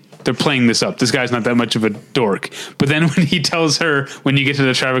TV. They're playing this up. This guy's not that much of a dork. But then when he tells her, when you get to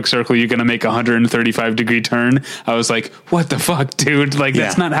the traffic circle, you're going to make a 135-degree turn, I was like, what the fuck, dude? Like,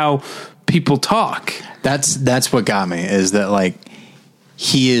 that's not how people talk. That's what got me, is that, like,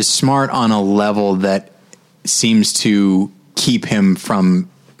 he is smart on a level that seems to keep him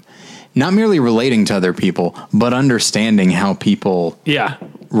from not merely relating to other people, but understanding how people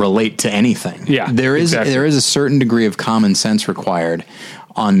relate to anything. Yeah, there is a certain degree of common sense required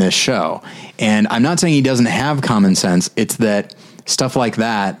on this show. And I'm not saying he doesn't have common sense. It's that stuff like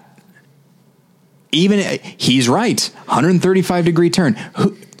that, even he's right. 135-degree turn.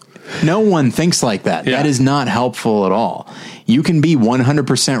 No one thinks like that. Yeah. That is not helpful at all. You can be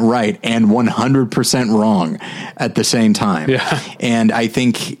 100% right and 100% wrong at the same time. Yeah. And I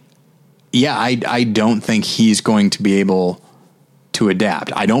think, I don't think he's going to be able to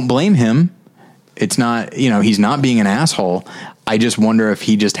adapt. I don't blame him. It's not, he's not being an asshole. I just wonder if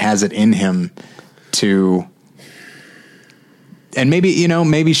he just has it in him to, and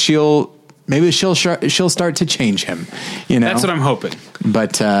maybe she'll start to change him. That's what I'm hoping.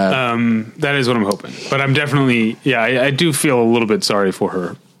 But that is what I'm hoping. But I'm definitely, I do feel a little bit sorry for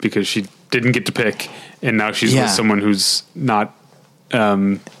her because she didn't get to pick, and now she's with someone who's not.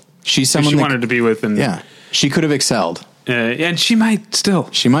 She's someone she wanted to be with, and she could have excelled, and she might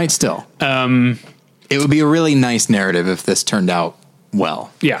still. It would be a really nice narrative if this turned out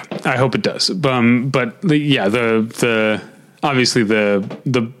well. Yeah, I hope it does. But the obviously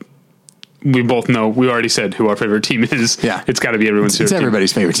the we both know, we already said who our favorite team is. Yeah, it's got to be everyone's favorite. It's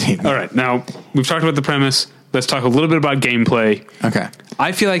everybody's favorite team. All right, now we've talked about the premise. Let's talk a little bit about gameplay. Okay.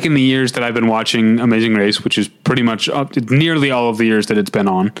 I feel like in the years that I've been watching Amazing Race, which is pretty much nearly all of the years that it's been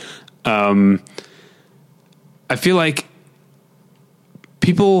on, I feel like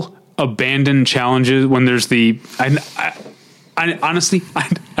people abandon challenges when there's I honestly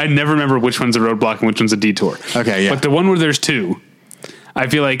never remember which one's a roadblock and which one's a detour. Okay, yeah. But the one where there's two, I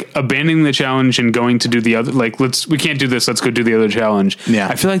feel like abandoning the challenge and going to do the other, like, we can't do this, let's go do the other challenge. Yeah.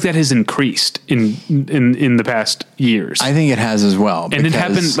 I feel like that has increased in the past years. I think it has as well. And it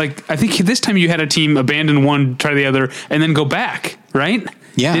happened, like, I think this time you had a team abandon one, try the other, and then go back, right?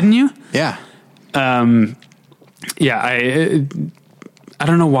 Yeah. Didn't you? Yeah. I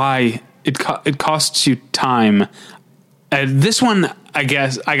don't know why it costs you time. This one, I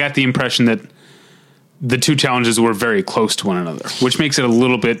guess I got the impression that the two challenges were very close to one another, which makes it a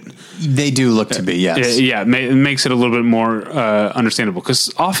little bit. They do look to be, yes. It makes it a little bit more understandable,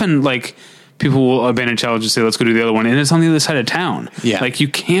 because often, like, people will abandon challenges and say, let's go do the other one, and it's on the other side of town. Yeah. Like, you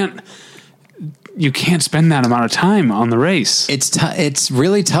can't spend that amount of time on the race. It's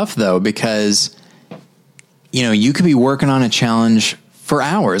really tough, though, because you could be working on a challenge for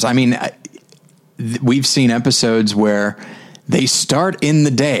hours. I mean, we've seen episodes where they start in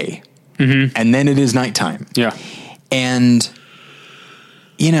the day, and then it is nighttime. Yeah. And,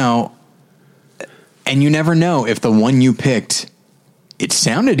 and you never know if the one you picked, it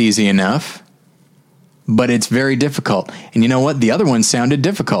sounded easy enough, but it's very difficult. And you know what? The other one sounded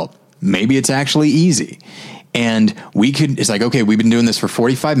difficult. Maybe it's actually easy. And it's like, okay, we've been doing this for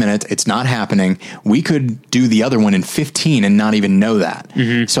 45 minutes. It's not happening. We could do the other one in 15 and not even know that.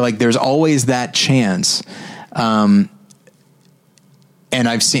 Mm-hmm. So like, there's always that chance. And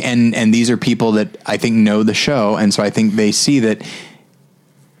I've seen, and these are people that I think know the show. And so I think they see that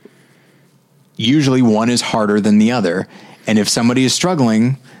usually one is harder than the other. And if somebody is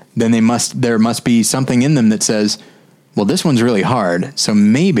struggling, then there must be something in them that says, well, this one's really hard. So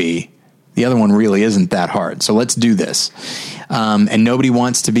maybe the other one really isn't that hard. So let's do this. And nobody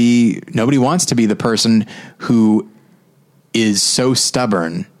wants to be the person who is so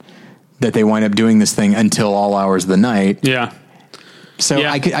stubborn that they wind up doing this thing until all hours of the night. Yeah. So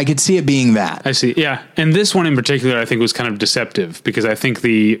yeah. I could see it being that. I see. Yeah. And this one in particular, I think was kind of deceptive because I think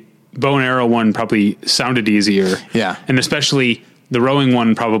the bow and arrow one probably sounded easier. Yeah. And especially the rowing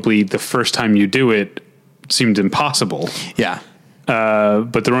one, probably the first time you do it seemed impossible. Yeah.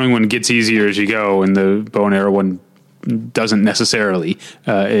 But the rowing one gets easier as you go, and the bow and arrow one doesn't necessarily.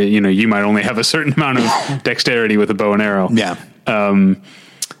 You might only have a certain amount of dexterity with a bow and arrow. Yeah.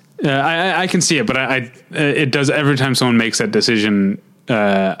 I can see it, but it does every time someone makes that decision.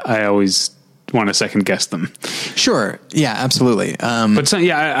 I always want to second guess them. Sure. Yeah, absolutely. But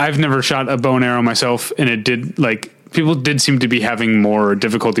I've never shot a bow and arrow myself, and it did people did seem to be having more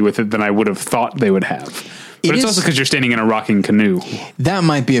difficulty with it than I would have thought they would have. But it's also because you're standing in a rocking canoe. That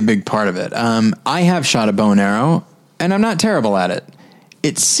might be a big part of it. I have shot a bow and arrow, and I'm not terrible at it.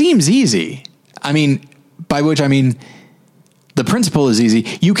 It seems easy. I mean, by which I mean the principle is easy.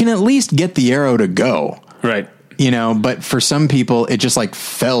 You can at least get the arrow to go. Right. But for some people, it just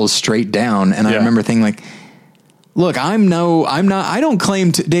fell straight down. And I remember thinking look, I don't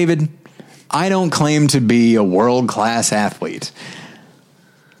claim to, David, I don't claim to be a world-class athlete.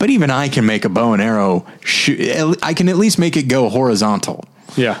 But even I can make a bow and arrow shoot. I can at least make it go horizontal.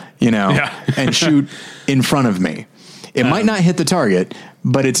 Yeah. And shoot in front of me. It might not hit the target,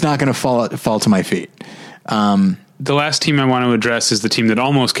 but it's not going to fall to my feet. The last team I want to address is the team that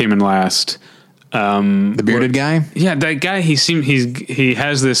almost came in last. The bearded guy? Yeah, that guy, he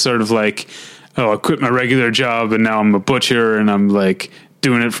has this sort of I quit my regular job and now I'm a butcher and I'm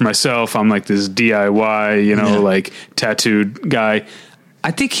doing it for myself. I'm this DIY, tattooed guy. I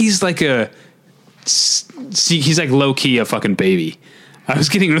think he's he's low key a fucking baby. I was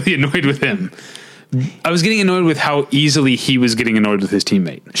getting really annoyed with him. I was getting annoyed with how easily he was getting annoyed with his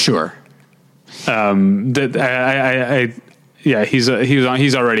teammate. Sure.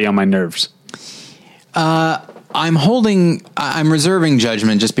 He's already on my nerves. I'm reserving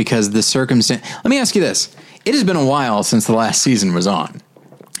judgment just because the circumstance. Let me ask you this. It has been a while since the last season was on.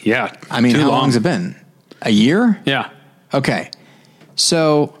 Yeah. I mean, how long has it been? A year? Yeah. Okay.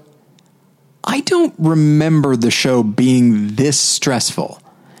 So I don't remember the show being this stressful.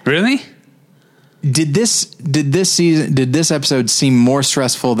 Really? Did this episode seem more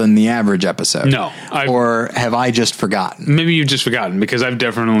stressful than the average episode? No. Or have I just forgotten? Maybe you've just forgotten because I've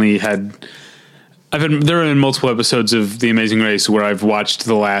definitely there have been multiple episodes of The Amazing Race where I've watched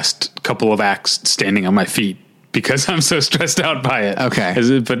the last couple of acts standing on my feet because I'm so stressed out by it.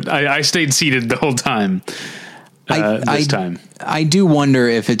 Okay. But I stayed seated the whole time. This time. I do wonder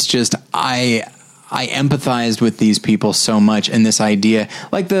if it's just I empathized with these people so much, and this idea,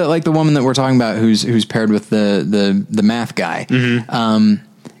 like the woman that we're talking about, who's paired with the math guy. Mm-hmm.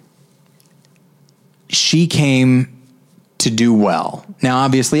 She came to do well. Now,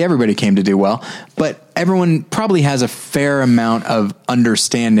 obviously, everybody came to do well, but everyone probably has a fair amount of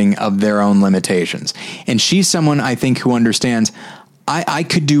understanding of their own limitations, and she's someone I think who understands. I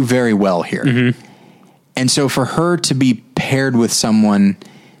could do very well here. Mm-hmm. And so for her to be paired with someone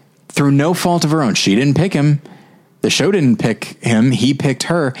through no fault of her own, she didn't pick him. The show didn't pick him. He picked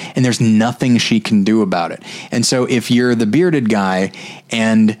her, and there's nothing she can do about it. And so if you're the bearded guy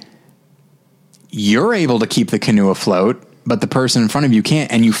and you're able to keep the canoe afloat, but the person in front of you can't,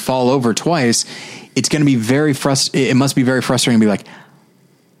 and you fall over twice, it's going to be it must be very frustrating to be like,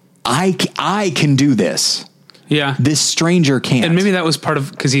 I can do this. Yeah. This stranger can't. And maybe that was part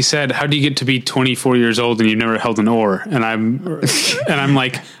of, because he said, how do you get to be 24 years old and you've never held an oar? And I'm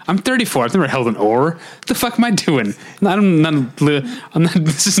like, I'm 34. I've never held an oar. What the fuck am I doing? I'm not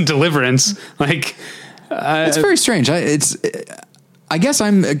this isn't Deliverance. It's very strange. I guess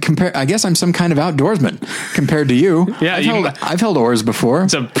I'm some kind of outdoorsman compared to you. Yeah. I've held oars before.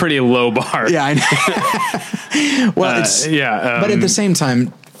 It's a pretty low bar. Yeah. I know. Well, but at the same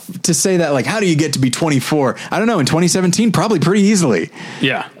time, to say that, how do you get to be 24? I don't know. In 2017, probably pretty easily.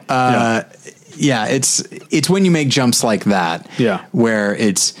 Yeah. It's when you make jumps like that. Yeah. Where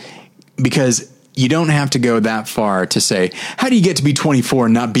it's because you don't have to go that far to say, how do you get to be 24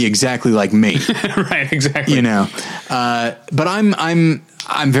 and not be exactly like me? Right, exactly. You know, but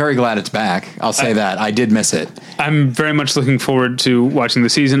I'm very glad it's back. I'll say that. I did miss it. I'm very much looking forward to watching the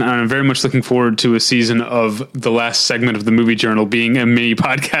season, and I'm very much looking forward to a season of the last segment of the Movie Journal being a mini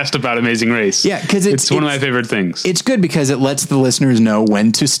podcast about Amazing Race. Yeah, because it's one of my favorite things. It's good because it lets the listeners know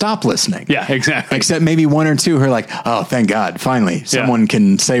when to stop listening. Yeah, exactly. Except maybe one or two who are like, oh, thank God, finally, someone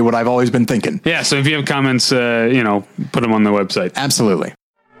can say what I've always been thinking. Yeah, so if you have comments, put them on the website. Absolutely.